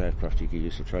approved aircraft you could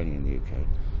use for training in the UK.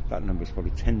 That number is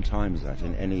probably 10 times that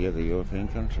in any other European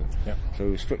country. Yep. So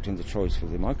we're restricting the choice for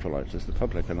the microlighters. The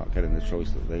public are not getting the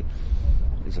choice that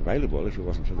is available if it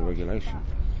wasn't for the regulation.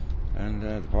 And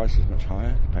the price is much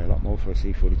higher. You pay a lot more for a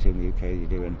C-42 in the UK than you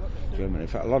do in Germany. In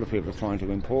fact, a lot of people are trying to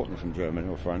import them from Germany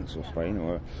or France or Spain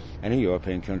or any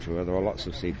European country where there are lots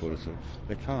of C-42.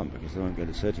 They can't because they won't get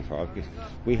it certified because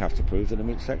we have to prove that it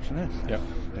meets Section S. Yep.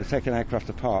 They take an aircraft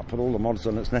apart, put all the mods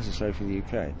on that's necessary for the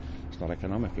UK. It's not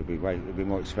economic. It'd be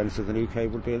more expensive than the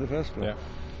UK would be in the first place. Yep.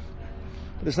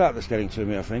 But it's that's getting to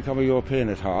me, I think. I'm a European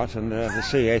at heart, and the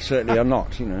CA certainly are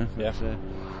not, Yep.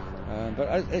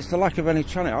 But it's the lack of any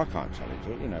challenge. I can't challenge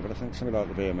it, but I think somebody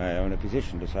like the BMA are in a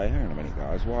position to say, hang on a minute,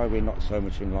 guys, why are we not so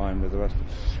much in line with the rest of it?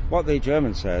 What the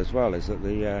Germans say as well is that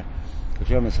the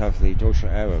Germans have the Deutsche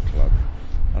Aero Club,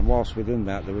 and whilst within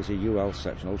that there is a UL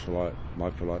section, ultralight,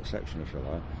 microlight section, if you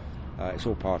like, it's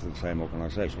all part of the same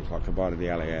organisation. It's like combining the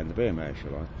LAA and the BMA, if you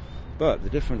like. But the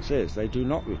difference is they do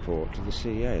not report to the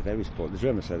CA. The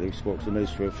Germans say they report to the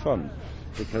Ministry of Fun,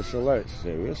 because although it's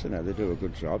serious, they do a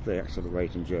good job. The accident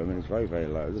rate in Germany is very, very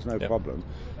low. There's no problem.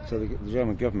 So the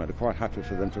German government are quite happy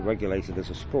for them to regulate it as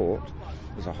a sport,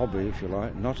 as a hobby, if you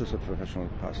like, not as a professional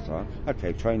pastime.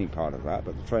 Okay, training part of that,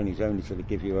 but the training is only to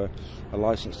give you a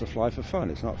license to fly for fun.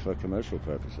 It's not for commercial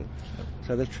purposes.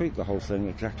 So they treat the whole thing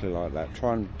exactly like that.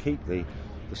 Try and keep the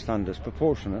standards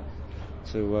proportionate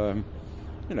to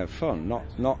fun,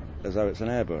 not as though it's an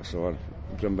Airbus or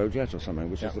a jumbo jet or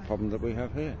something, which is the problem that we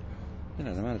have here. The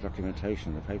amount of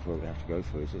documentation, the paperwork we have to go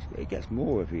through, it gets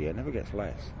more every year, it never gets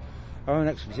less. Our own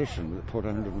exposition that put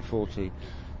 140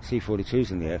 C-42s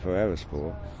in the air for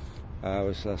Aerosport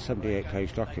was a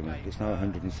 78-page document. It's now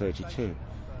 132.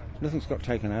 Nothing's got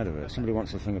taken out of it. Somebody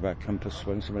wants a thing about compass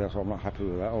swing, somebody else, I'm not happy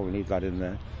with that, we need that in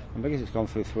there. And because it's gone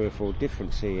through 3 or 4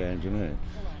 different CA engineers.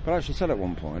 But I actually said at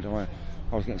one point, I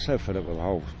was getting so fed up with the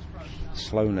whole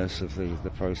slowness of the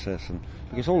process, and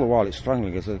because all the while it's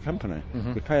strangling us as a company.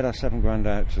 Mm-hmm. We paid our £7,000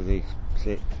 out to the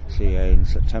CA in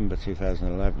September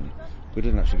 2011. We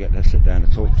didn't actually get to sit down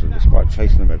and talk to them, despite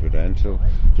chasing them every day until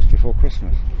just before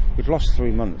Christmas. We'd lost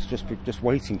 3 months just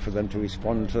waiting for them to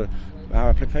respond to our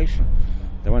application.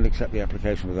 They won't accept the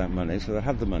application without money, so they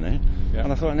had the money. Yeah.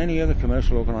 And I thought in any other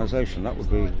commercial organisation that would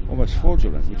be almost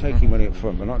fraudulent. You're taking money up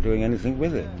front but not doing anything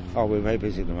with it. Oh, we're very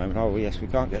busy at the moment. Oh, yes, we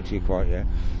can't get to you quite yet.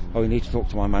 Oh, you need to talk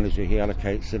to my manager. He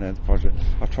allocates the project.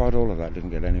 I tried all of that, didn't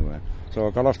get anywhere. So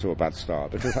I got off to a bad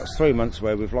start because that's 3 months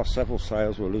where we've lost several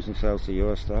sales. We're losing sales to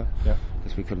Eurostar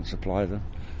because we couldn't supply them.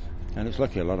 And it's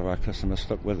lucky a lot of our customers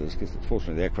stuck with us because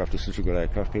fortunately the aircraft is such a good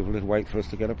aircraft, people did wait for us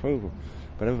to get approval.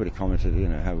 But everybody commented,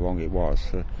 how wrong it was.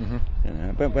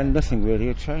 But when nothing really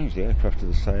had changed, the aircraft are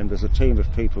the same. There's a team of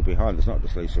people behind us, not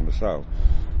just Lisa and myself.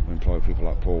 We employ people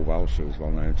like Paul Welsh, who's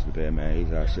well known to the BMA,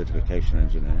 he's our certification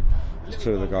engineer. There's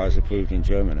 2 of the guys approved in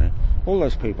Germany. All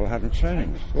those people hadn't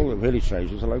changed. All that really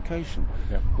changed was the location.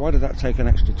 Yep. Why did that take an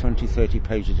extra 20, 30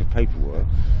 pages of paperwork?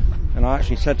 And I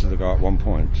actually said to the guy at one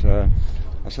point,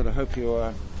 I said, I hope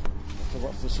you're... So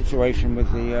what's the situation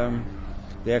with the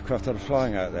aircraft that are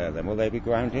flying out there then? Will they be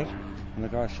grounded? And the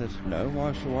guy said, no,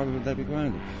 why would they be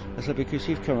grounded? I said, because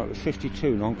you've come up with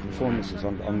 52 non-conformances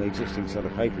on the existing set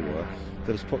of paperwork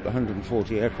that has put the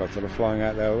 140 aircraft that are flying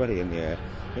out there already in the air.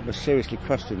 It must seriously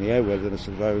question the airworthiness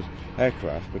of those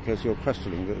aircraft, because you're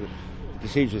questioning that the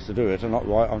procedures to do it are not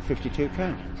right on 52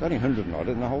 count. It's only 100 and odd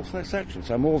in the whole section,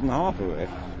 so more than half of it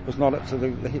was not up to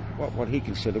what he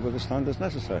considered were the standards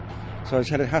necessary. So he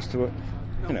said it has to,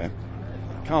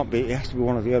 can't be, it has to be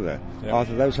one or the other. Yeah.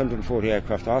 Either those 140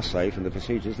 aircraft are safe and the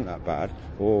procedure isn't that bad,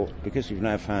 or because you've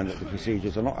now found that the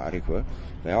procedures are not adequate,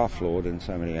 they are flawed in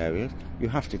so many areas, you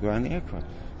have to ground the aircraft.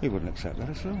 He wouldn't accept that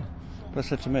at all. But I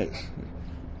said to me,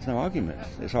 it's no argument.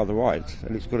 It's either right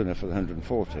and it's good enough for the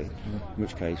 140, in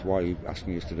which case, why are you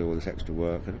asking us to do all this extra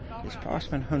work? I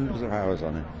spent hundreds of hours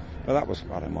on it. But that was,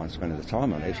 I don't mind spending the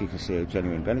time on it if you can see a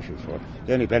genuine benefit for it.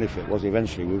 The only benefit was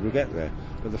eventually we would get there.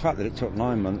 But the fact that it took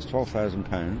 9 months,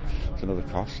 £12,000, it's another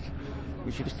cost,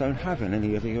 which you just don't have in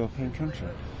any other European country.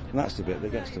 And that's the bit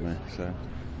that gets to me. So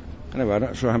anyway, I'm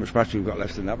not sure how much battery we've got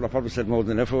left in that, but I've probably said more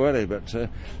than enough already. But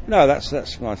no,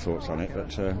 that's my thoughts on it.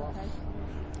 But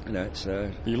it's...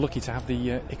 You're lucky to have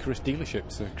the Icarus dealership.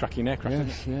 It's a cracking aircraft,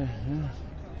 yes, isn't it? Yeah.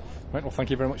 Right, well, thank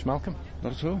you very much, Malcolm.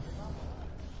 Not at all.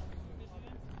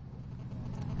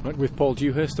 Right, with Paul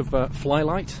Dewhurst of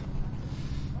Flylight.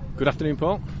 Good afternoon,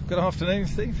 Paul. Good afternoon,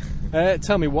 Steve.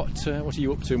 Tell me, what are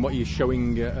you up to and what are you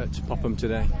showing at Popham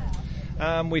today?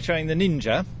 We're showing the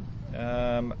Ninja,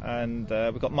 and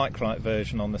we've got Microlite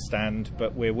version on the stand,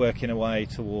 but we're working away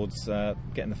towards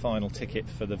getting the final ticket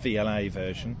for the VLA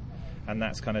version, and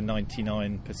that's kind of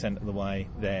 99% of the way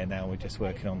there now. We're just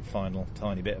working on the final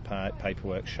tiny bit of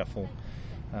paperwork shuffle.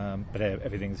 But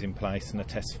everything's in place and the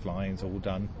test flying's all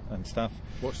done and stuff.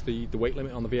 What's the weight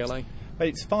limit on the VLA?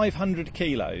 It's 500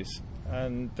 kilos,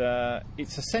 and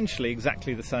it's essentially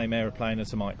exactly the same aeroplane as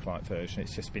the Microlite version.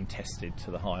 It's just been tested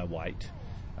to the higher weight.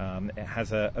 It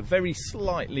has a very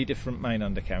slightly different main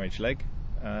undercarriage leg,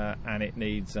 and it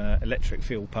needs electric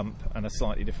fuel pump and a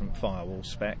slightly different firewall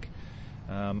spec.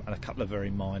 And a couple of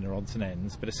very minor odds and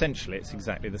ends, but essentially it's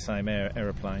exactly the same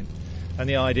aeroplane. And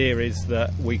the idea is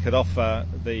that we could offer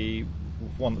the, for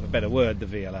want of a better word, the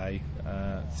VLA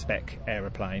spec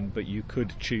aeroplane, but you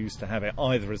could choose to have it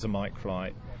either as a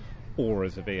Microlite or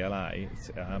as a VLA,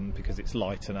 because it's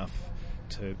light enough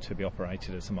to be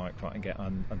operated as a Microlite and get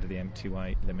under the empty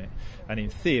weight limit. And in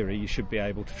theory, you should be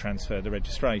able to transfer the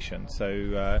registration.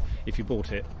 So if you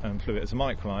bought it and flew it as a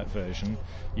Microlite version,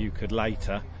 you could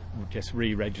later just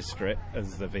re-register it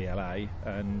as the VLA,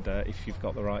 and if you've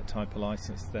got the right type of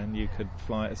licence, then you could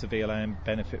fly it as a VLA and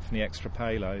benefit from the extra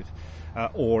payload,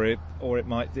 or it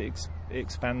might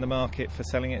expand the market for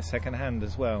selling it second hand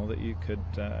as well. That you could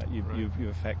you've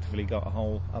effectively got a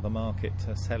whole other market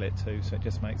to sell it to, so it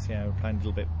just makes the aeroplane a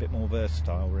little bit more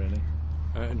versatile, really.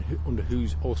 And under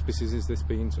whose auspices is this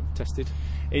being sort of tested?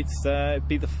 It's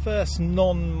be the first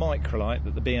non-Microlite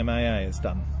that the BMAA has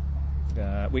done.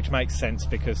 Which makes sense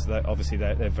because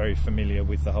they're very familiar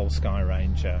with the whole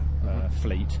Skyranger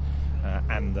fleet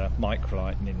and the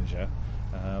Microlite Ninja,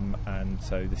 and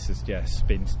so this has just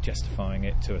been justifying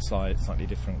it to a slightly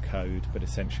different code, but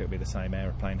essentially it'll be the same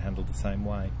aeroplane handled the same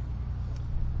way.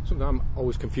 Something I'm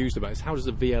always confused about is how does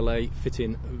the VLA fit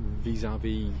in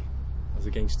vis-a-vis as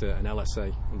against an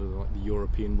LSA under the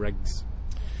European regs?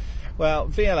 Well,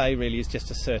 VLA really is just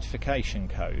a certification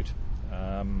code,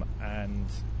 and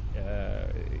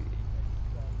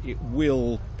it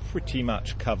will pretty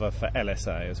much cover for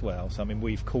LSA as well. So, I mean,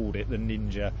 we've called it the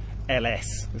Ninja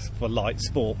LS for light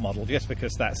sport model, just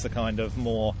because that's the kind of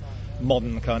more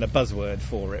modern kind of buzzword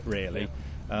for it, really.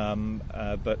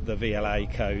 But the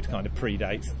VLA code kind of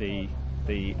predates the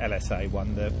LSA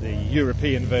one. The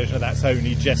European version of that's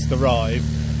only just arrived,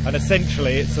 and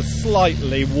essentially it's a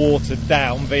slightly watered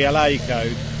down VLA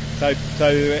code.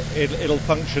 So it'll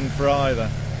function for either.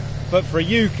 But for a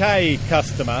UK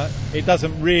customer, it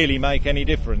doesn't really make any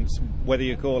difference whether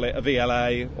you call it a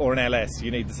VLA or an LS.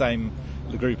 You need the same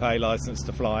Group A licence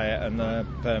to fly it, and the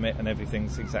permit and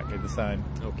everything's exactly the same.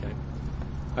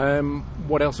 Okay.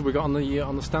 What else have we got on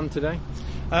the stand today?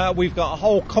 We've got a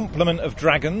whole complement of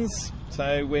Dragons.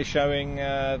 So we're showing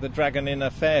the Dragon in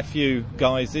a fair few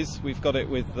guises. We've got it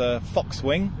with the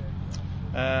Foxwing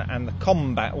and the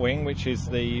Combat Wing, which is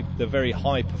the very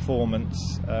high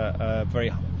performance,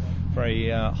 very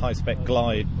high-spec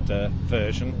glide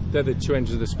version. They're the two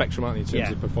ends of the spectrum, aren't they, in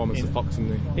terms of performance, the Fox and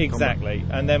the exactly.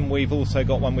 Combat. And then we've also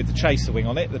got one with the Chaser wing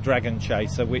on it, the Dragon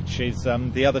Chaser, which is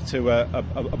the other two are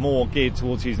more geared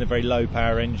towards using a very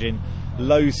low-power engine,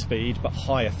 low speed but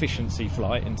high efficiency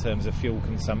flight in terms of fuel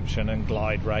consumption and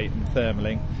glide rate and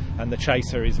thermaling, and the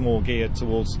Chaser is more geared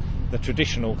towards the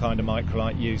traditional kind of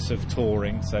microlight use of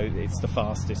touring, so it's the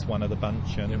fastest one of the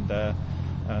bunch, and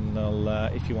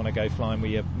if you want to go flying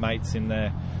with your mates in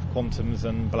their Quantums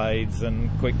and Blades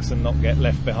and Quicks and not get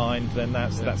left behind, then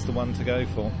that's the one to go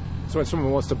for. So when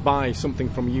someone wants to buy something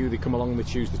from you, they come along, they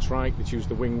choose the trike, they choose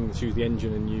the wing, they choose the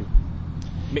engine, and you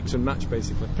mix and match,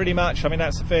 basically. Pretty much. I mean,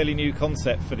 that's a fairly new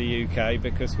concept for the UK,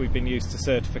 because we've been used to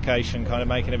certification kind of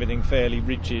making everything fairly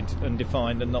rigid and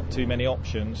defined and not too many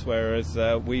options, whereas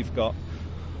we've got,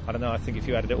 I don't know, I think if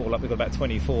you added it all up, we've got about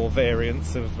 24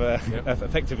 variants of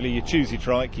effectively you choose your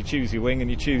trike, you choose your wing,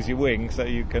 and you choose your wing, so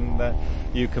you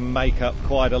can make up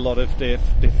quite a lot of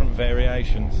different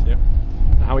variations. Yep.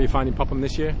 How are you finding Popham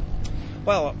this year?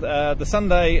 Well, the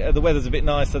Sunday, the weather's a bit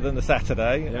nicer than the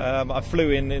Saturday. Yeah. I flew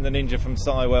in the Ninja from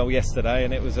Sywell yesterday,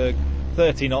 and it was a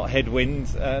 30-knot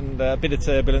headwind and a bit of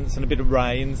turbulence and a bit of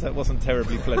rain, so it wasn't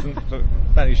terribly pleasant, but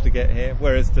managed to get here.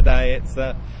 Whereas today it's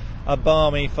a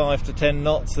balmy 5 to 10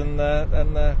 knots and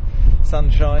the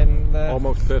sunshine.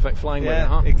 Almost perfect flying weather,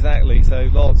 huh? Exactly.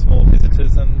 So lots more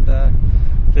visitors and a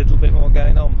little bit more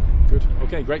going on. Good.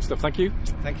 Okay, great stuff. Thank you.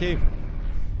 Thank you.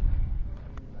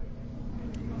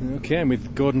 Okay, I'm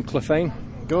with Gordon Clefane.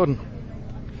 Gordon,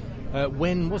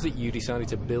 when was it you decided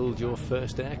to build your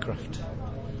first aircraft?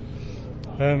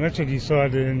 Actually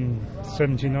decided in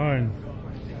 '79,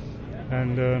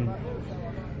 and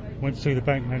went to see the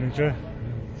bank manager,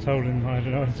 told him I had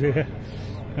an idea,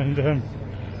 and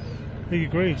he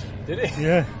agreed. Did he?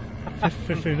 Yeah,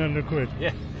 1,500 quid.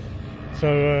 Yeah.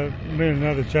 So me and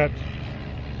another chap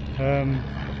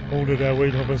ordered our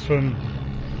weed hoppers from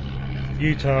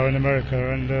Utah in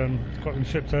America and got them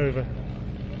shipped over,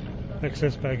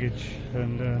 excess baggage,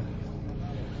 and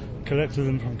collected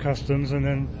them from customs, and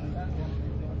then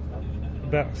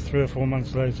about 3 or 4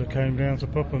 months later came down to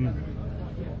Popham,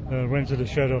 rented a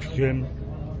shed off Jim,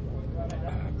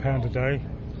 £1 a day,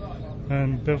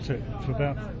 and built it for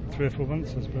about 3 or 4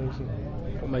 months, I suppose.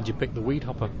 What made you pick the weed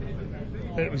hopper?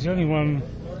 It was the only one.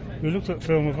 We looked at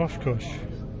film of Oshkosh,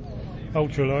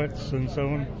 ultralights and so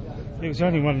on. It was the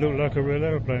only one that looked like a real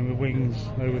aeroplane with wings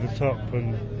over the top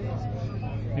and,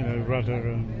 rudder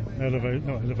and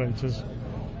not elevators,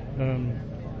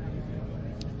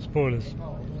 spoilers.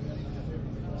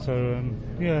 So,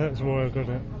 that's why I got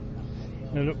it.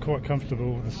 It looked quite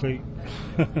comfortable with the seat.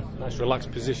 Nice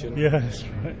relaxed position. Yeah, that's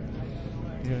right.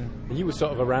 Yeah. And you were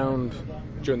sort of around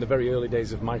during the very early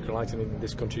days of microlighting in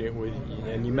this country,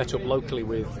 and you met up locally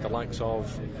with the likes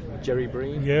of Jerry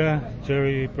Breen? Yeah,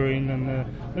 Jerry Breen, and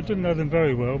I didn't know them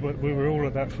very well, but we were all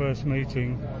at that first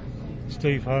meeting.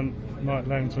 Steve Hunt, Mike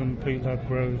Langton, Pete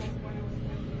Lovegrove,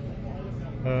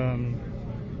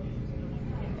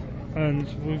 and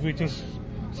we just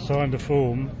signed a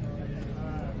form,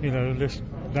 list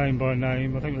name by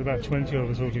name. I think there were about 20 of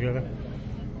us all together,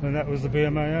 and that was the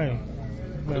BMAA.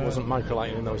 But it wasn't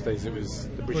microlighting in those days, it was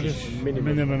the British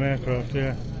minimum aircraft,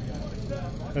 yeah.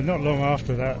 And not long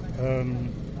after that,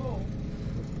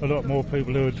 a lot more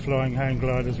people who were flying hang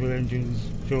gliders with engines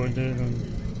joined in, and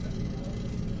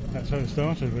that's how it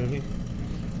started, really.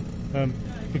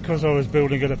 Because I was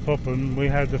building it at Popham, we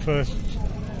had the first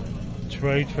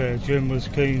trade fair. Jim was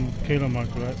keen on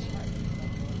microlights,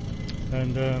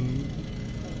 and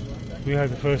we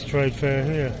had the first trade fair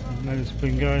here, and it's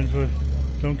been going for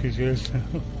donkey's years now.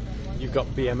 You've got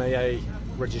BMAA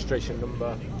registration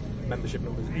number, membership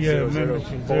number? Yeah,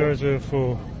 membership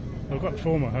 004. I've got a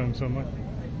form at home somewhere.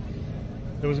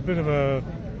 There was a bit of a,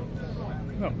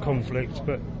 not conflict,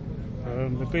 but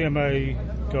the BMA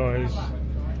guys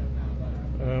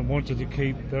wanted to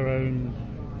keep their own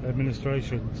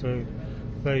administration, so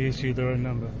they issued their own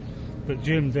number. But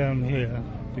Jim down here,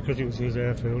 because it was his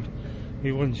airfield,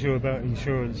 he wasn't sure about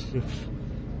insurance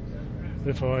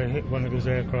if I hit one of his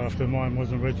aircraft and mine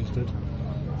wasn't registered.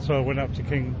 So I went up to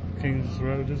King's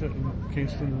Road, is it?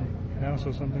 Kingston House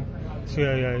or something?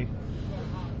 CAA,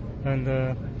 and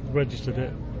registered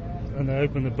it. And they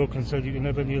opened the book and said you can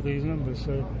have any of these numbers.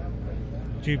 So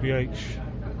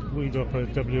GBH, Weed Hopper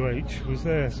WH was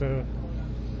there, so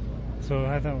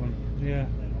I had that one, yeah.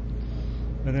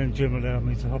 And then Jim allowed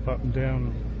me to hop up and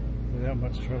down without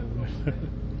much trouble.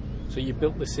 So you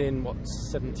built this in,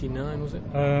 79 was it?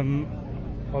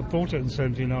 I bought it in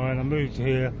 79. I moved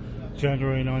here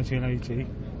January 1980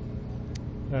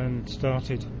 and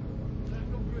started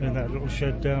in that little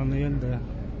shed down the end there.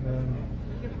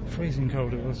 Freezing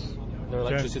cold it was. No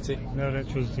electricity? No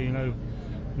electricity, no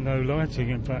lighting,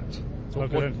 in fact. So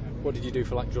what did you do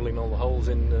for drilling all the holes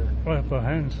in? By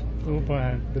hand, all by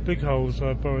hand. The big holes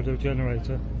I borrowed a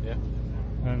generator. Yeah.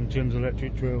 and Jim's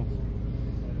electric drill.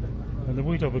 And the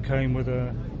weed hopper came with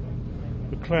a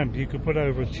clamp you could put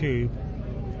over a tube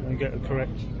and get a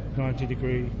correct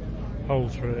 90-degree hole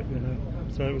through it, you know.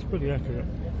 So it was pretty accurate.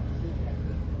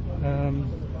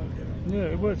 Yeah,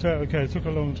 it worked out okay. It took a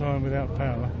long time without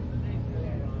power.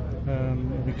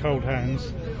 With cold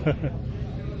hands.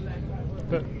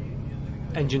 But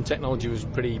engine technology was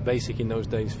pretty basic in those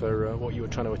days for what you were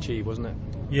trying to achieve, wasn't it?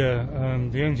 yeah,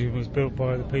 the engine was built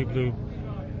by the people who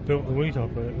built the weed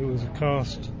hopper. It was a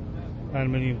cast,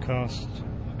 aluminium cast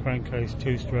crankcase,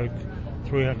 2-stroke,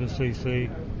 300cc,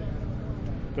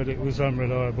 but it was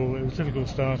unreliable. It was difficult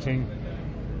starting.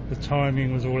 The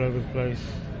timing was all over the place.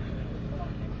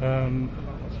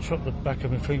 Shot the back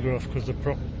of my finger off because the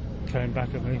prop came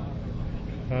back at me.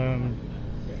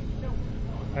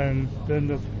 And then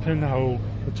the pinhole,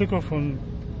 I took off on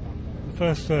the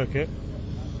first circuit,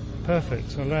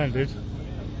 perfect, I landed.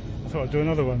 I thought I'd do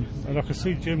another one, and I could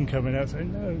see Jim coming out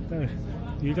saying, no,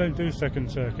 you don't do second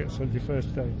circuits on your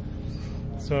first day.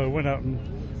 So I went up and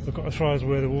I got as far as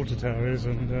where the water tower is,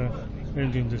 and the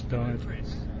engine just died.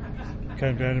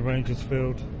 Came down in Rangers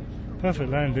Field, perfect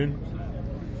landing.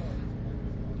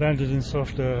 Landed in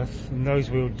soft earth, the nose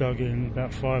wheel dug in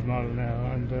about 5 miles an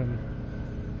hour, and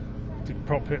the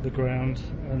prop hit the ground,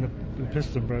 and the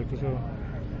piston broke as well.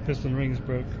 Piston rings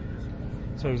broke.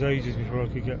 So it was ages before I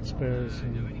could get spares.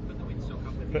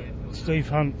 But Steve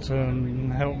Hunt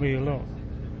helped me a lot.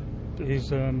 His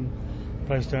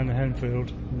place down in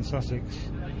Henfield in Sussex.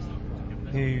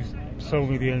 He sold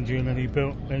me the engine, and he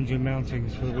built engine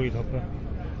mountings for the weed hopper,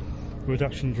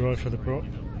 reduction drive for the prop.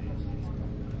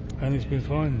 And it's been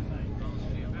fine.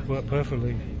 Worked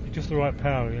perfectly. Just the right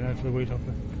power, you know, for the weed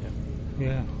hopper.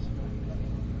 Yeah.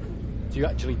 So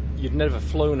you'd never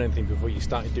flown anything before you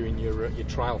started doing your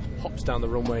trial hops down the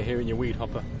runway here in your weed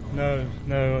hopper? No.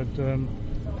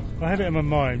 I had it in my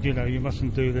mind, you know, you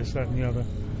mustn't do this, that and the other.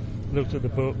 Looked at the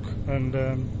book and...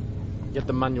 you had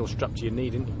the manual strapped to your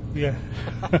knee, didn't you? Yeah.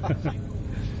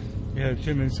 Yeah,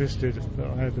 Jim insisted that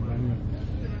I had the manual.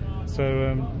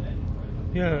 So,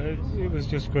 yeah, it was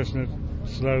just a question of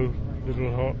slow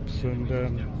little hops, and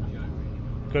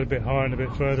got a bit higher and a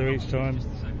bit further each time.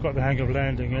 Got the hang of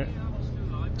landing it.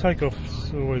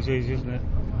 Takeoff's always easy, isn't it?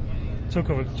 Took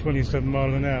off at 27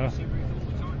 miles an hour.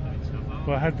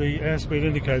 Well, I had the airspeed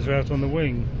indicator out on the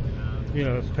wing, you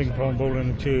know, a ping pong ball in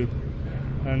a tube,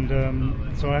 and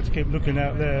so I had to keep looking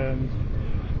out there, and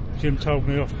Jim told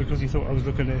me off because he thought I was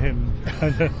looking at him.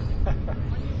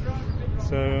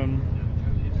 So,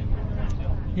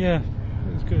 yeah,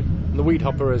 it was good. And the weed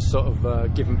hopper has sort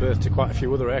of given birth to quite a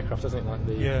few other aircraft, hasn't it? Like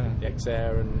the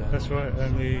X-Air and... That's right,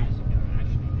 and the...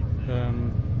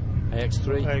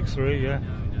 AX3? AX3, yeah.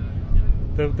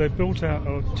 They built out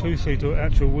a 2-seater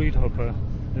actual weed hopper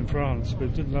in France, but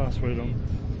it didn't last very long.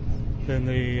 Then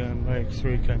the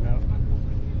AX3 came out.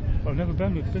 I've never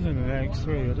been in an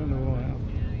AX3, I don't know why.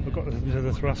 I got into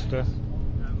the thruster,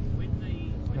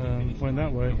 went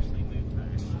that way,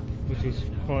 which was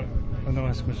quite a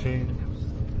nice machine.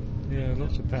 Yeah,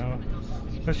 lots of power,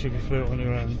 especially if you flew it on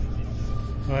your own.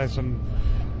 I had some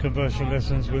conversion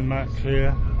lessons with Mac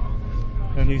here,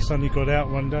 and he suddenly got out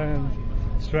one day and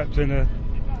strapped in a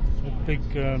big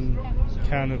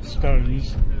can of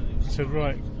stones. He said,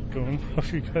 right, go on,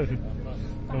 off you go.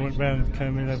 I went round,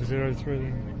 came in over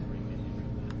 03,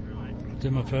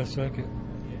 did my first circuit,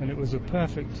 and it was a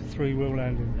perfect 3-wheel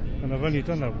landing, and I've only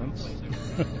done that once.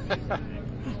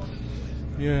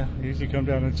 Yeah, I usually come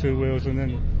down on 2 wheels and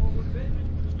then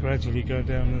gradually go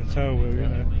down on the tail wheel, you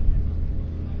know.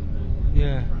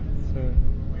 Yeah, so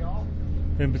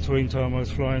in between time I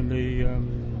was flying the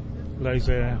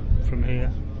Laser from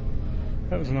here.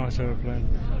 That was a nice aeroplane.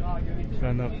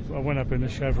 And I went up in the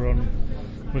Chevron,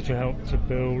 which I helped to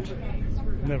build.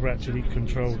 Never actually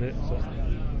controlled it.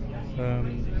 But,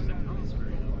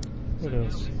 what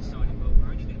else?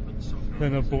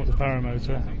 Then I bought the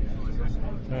Paramotor.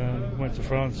 Went to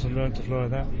France and learned to fly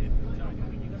that.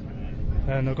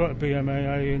 And I got a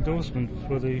BMAA endorsement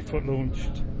for the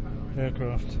foot-launched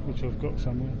aircraft, which I've got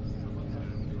somewhere.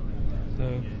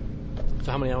 So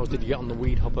how many hours did you get on the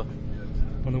weed hopper?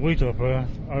 On the weed hopper,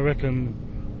 I reckon,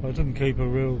 I didn't keep a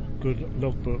real good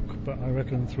logbook, but I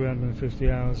reckon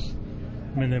 350 hours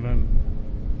minimum,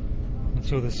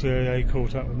 until the CAA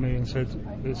caught up with me and said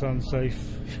it's unsafe,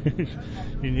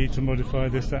 you need to modify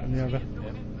this, that and the other.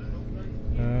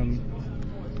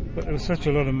 But there was such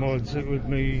a lot of mods, it would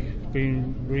me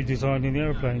being redesigning the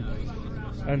aeroplane,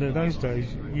 and in those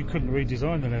days you couldn't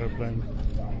redesign an aeroplane.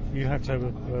 You had to have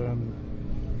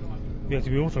you had to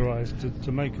be authorised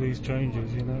to make these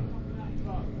changes, you know.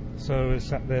 So it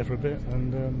sat there for a bit,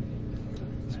 and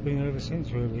it's been ever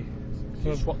since, really.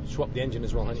 You swapped the engine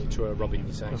as well, hadn't you, to a Robin,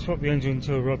 you say? I swapped the engine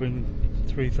to a Robin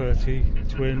 330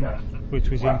 twin, which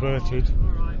was inverted,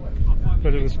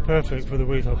 but it was perfect for the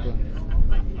weed hopper.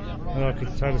 And I could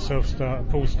have a self-start, a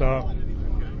pull start.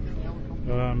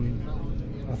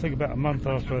 I think about a month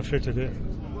after I fitted it,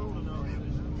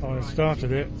 I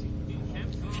started it,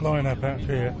 flying up out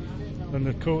here, and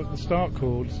the start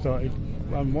cord started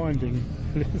unwinding.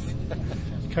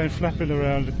 Came flapping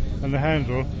around, and the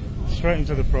handle straight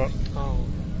into the prop. Oh.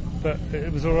 But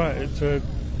it was alright, it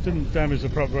didn't damage the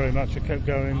prop very much. It kept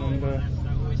going and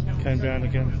came down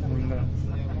again.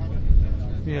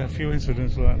 And, a few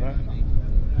incidents like that.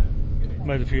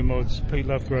 Made a few mods. Pete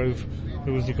Lovegrove,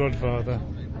 who was the godfather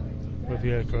of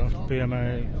the aircraft,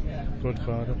 BMA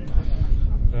godfather,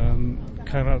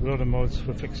 came out with a lot of mods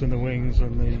for fixing the wings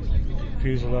and the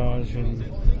fuselage and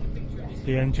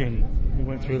the engine. We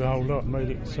went through the whole lot and made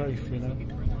it safe, you know.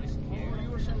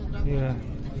 Yeah,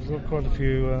 there's quite a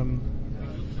few,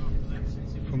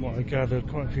 from what I gathered,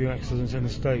 quite a few accidents in the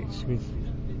States with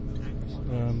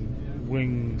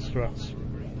wing struts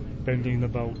bending the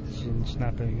bolts and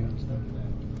snapping and stuff.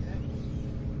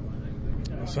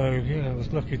 So yeah, I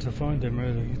was lucky to find him,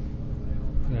 really.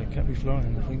 Yeah, kept me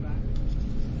flying, I think.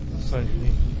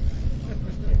 Safely.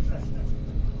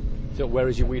 So where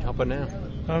is your weed hopper now?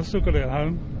 I've still got it at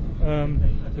home.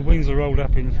 The wings are rolled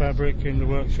up in fabric in the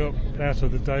workshop out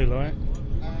of the daylight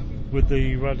with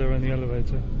the rudder and the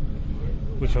elevator,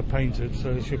 which I painted, so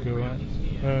it should be alright.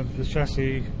 The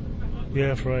chassis, the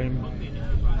airframe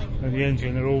and the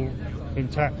engine are all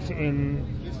intact in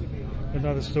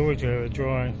another storage area,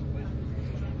 dry,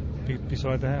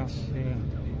 beside the house. Yeah.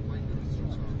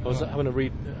 I was having a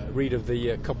read of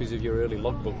the copies of your early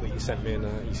logbook that you sent me, and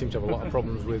you seem to have a lot of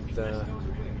problems with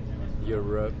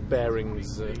your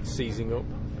bearings seizing up.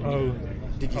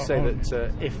 Did you say that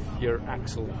if your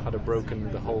axle had a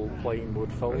broken, the whole plane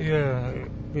would fold? Yeah,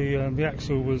 the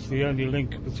axle was the only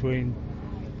link between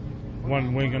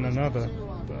one wing and another,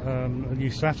 and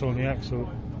you sat on the axle.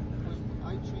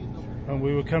 And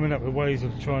we were coming up with ways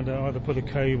of trying to either put a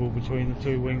cable between the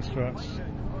two wing struts,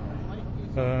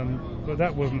 but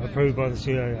that wasn't approved by the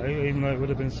CAA, even though it would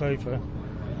have been safer.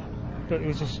 But it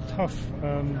was just tough.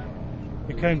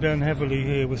 It came down heavily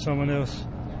here with someone else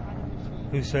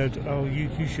who said, "Oh, you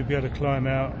should be able to climb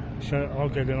out. I'll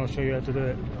get in. I'll show you how to do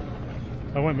it."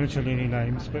 I won't mention any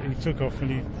names, but he took off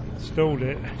and he stalled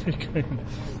it. He came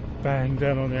bang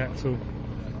down on the axle,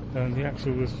 and the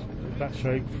axle was that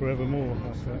shape forevermore.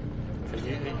 Like that.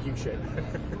 U-shape.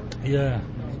 Yeah,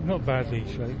 not badly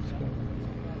shaped.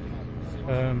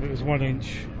 But, it was 1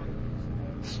 inch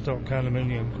stock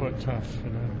aluminium, quite tough,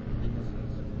 you know,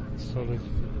 solid.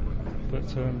 But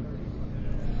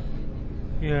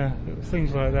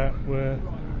things like that where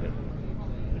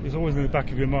it's always in the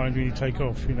back of your mind when you take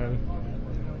off, you know.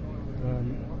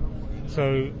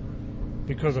 So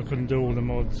because I couldn't do all the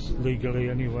mods legally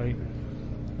anyway,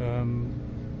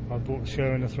 I bought a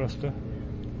share in a thruster,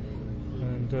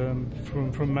 and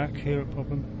from Mac here at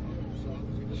Popham,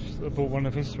 I bought one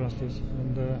of his thrusters,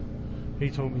 and he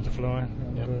taught me to fly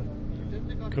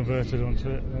and converted onto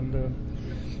it, and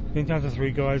the other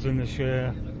 3 guys in the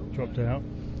share dropped out,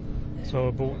 so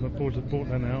I bought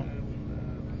them out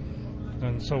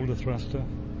and sold the thruster.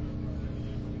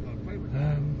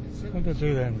 What did I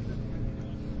do then?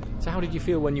 So how did you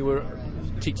feel when you were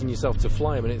teaching yourself to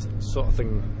fly? I mean, it's the sort of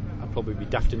thing I'd probably be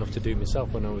daft enough to do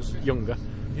myself when I was younger.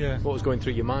 Yeah. What was going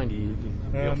through your mind? You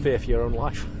got fear for your own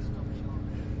life?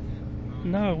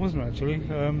 No, it wasn't actually.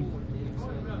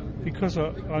 Because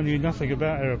I knew nothing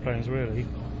about aeroplanes really.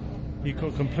 You've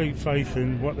got complete faith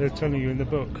in what they're telling you in the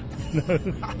book.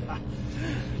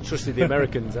 Trusted the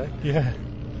Americans, eh? Yeah.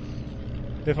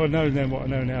 If I'd known then what I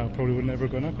know now, I probably would never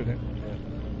have gone up in it.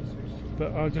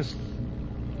 But I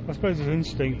suppose it's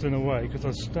instinct in a way, because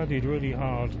I studied really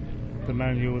hard the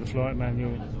manual, the flight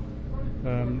manual,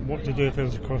 what to do if there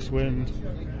was a crosswind.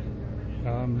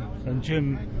 And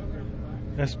Jim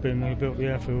Espin, who built the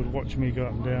airfield, watched me go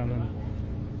up and down and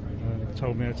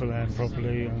told me how to land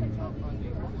properly, and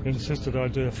he insisted I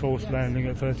do a forced landing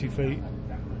at 30 feet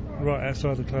right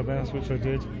outside the clubhouse, which I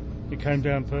did. It came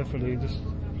down perfectly.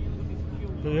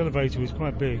 The elevator was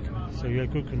quite big, so you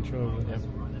had good control.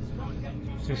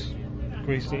 Just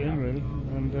greased it in really,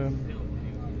 and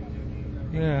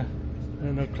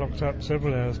and I clocked up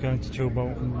several hours going to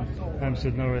Chilbolt and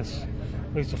Hampstead Norris.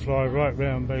 I used to fly right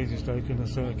round Basingstoke in the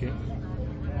circuit.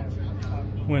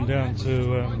 Went down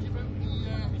to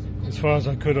as far as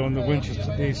I could on the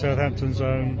Winchester, the Southampton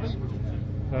zone,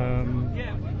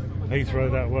 Heathrow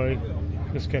that way.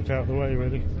 Just kept out of the way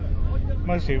really.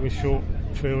 Mostly it was short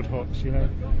field hops, you know.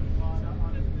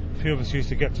 a few of us used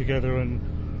to get together, and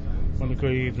on a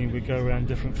grey evening we'd go around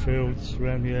different fields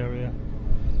around the area,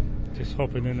 just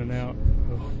hopping in and out,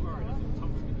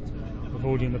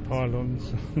 avoiding the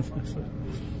pylons,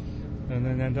 and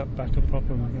then end up back at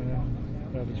Popham,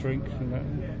 have a drink and that.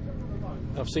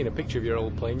 I've seen a picture of your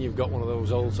old plane. You've got one of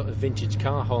those old sort of vintage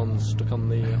car horns stuck on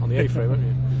the A-frame, haven't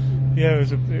you? Yeah,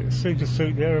 it seemed to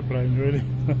suit the aeroplane, really.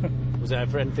 Was that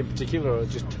for anything particular, or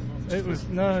just? It was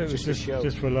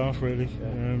just for a laugh, really.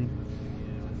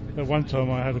 At one time,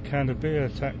 I had a can of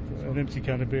beer, an empty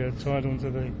can of beer, tied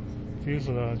onto the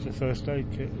fuselage, a first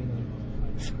aid kit,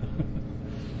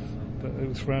 but it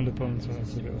was frowned upon, so I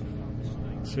took it off.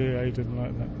 CAA didn't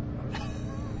like that.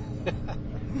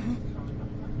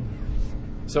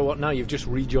 So what now? You've just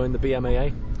rejoined the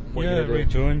BMAA? What Yeah,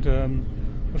 rejoined.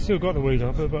 I've still got the weed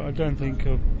hopper, but I don't think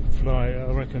I'll fly it.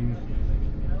 I reckon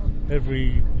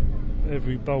every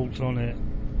bolt on it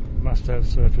must have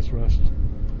surface rust.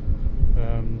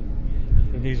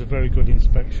 It needs a very good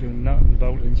inspection, nut and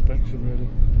bolt inspection, really.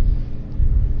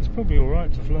 It's probably all right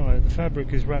to fly. The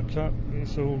fabric is wrapped up.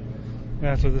 It's all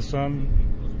out of the sun.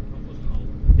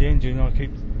 The engine I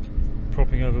keep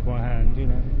propping over by hand,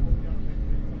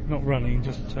 not running,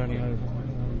 just turning over.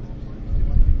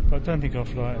 But I don't think I'll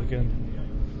fly it again.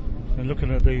 And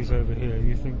looking at these over here,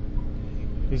 you think,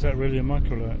 is that really a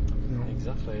microlight?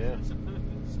 Exactly, yeah.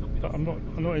 But I'm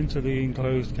not into the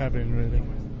enclosed cabin, really.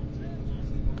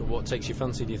 But what takes your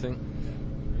fancy, do you think?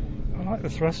 I like the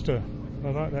thruster. I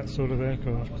like that sort of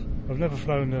aircraft. I've never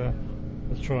flown a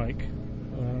trike.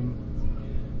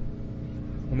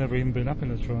 I've never even been up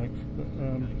in a trike.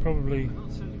 But probably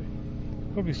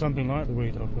something like the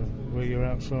weed hopper, where you're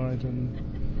outside and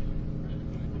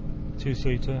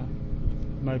two-seater,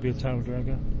 maybe a tail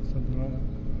dragger, something like that.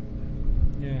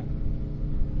 Yeah.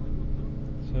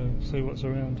 So see what's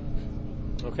around.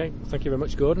 Okay, thank you very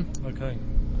much, Gordon. Okay.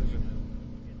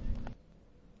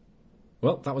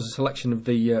 Well, that was a selection of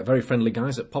the very friendly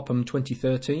guys at Popham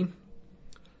 2013.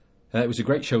 It was a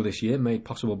great show this year, made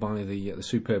possible by the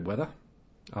superb weather.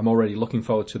 I'm already looking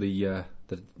forward to the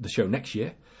show next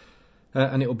year,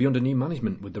 and it will be under new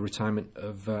management with the retirement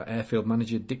of airfield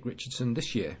manager Dick Richardson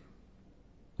this year.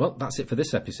 Well, that's it for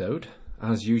this episode.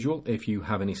 As usual, if you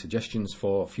have any suggestions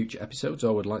for future episodes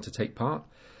or would like to take part,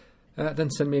 then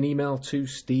send me an email to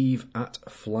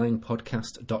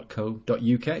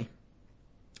steve@flyingpodcast.co.uk.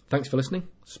 Thanks for listening.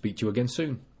 Speak to you again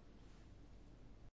soon.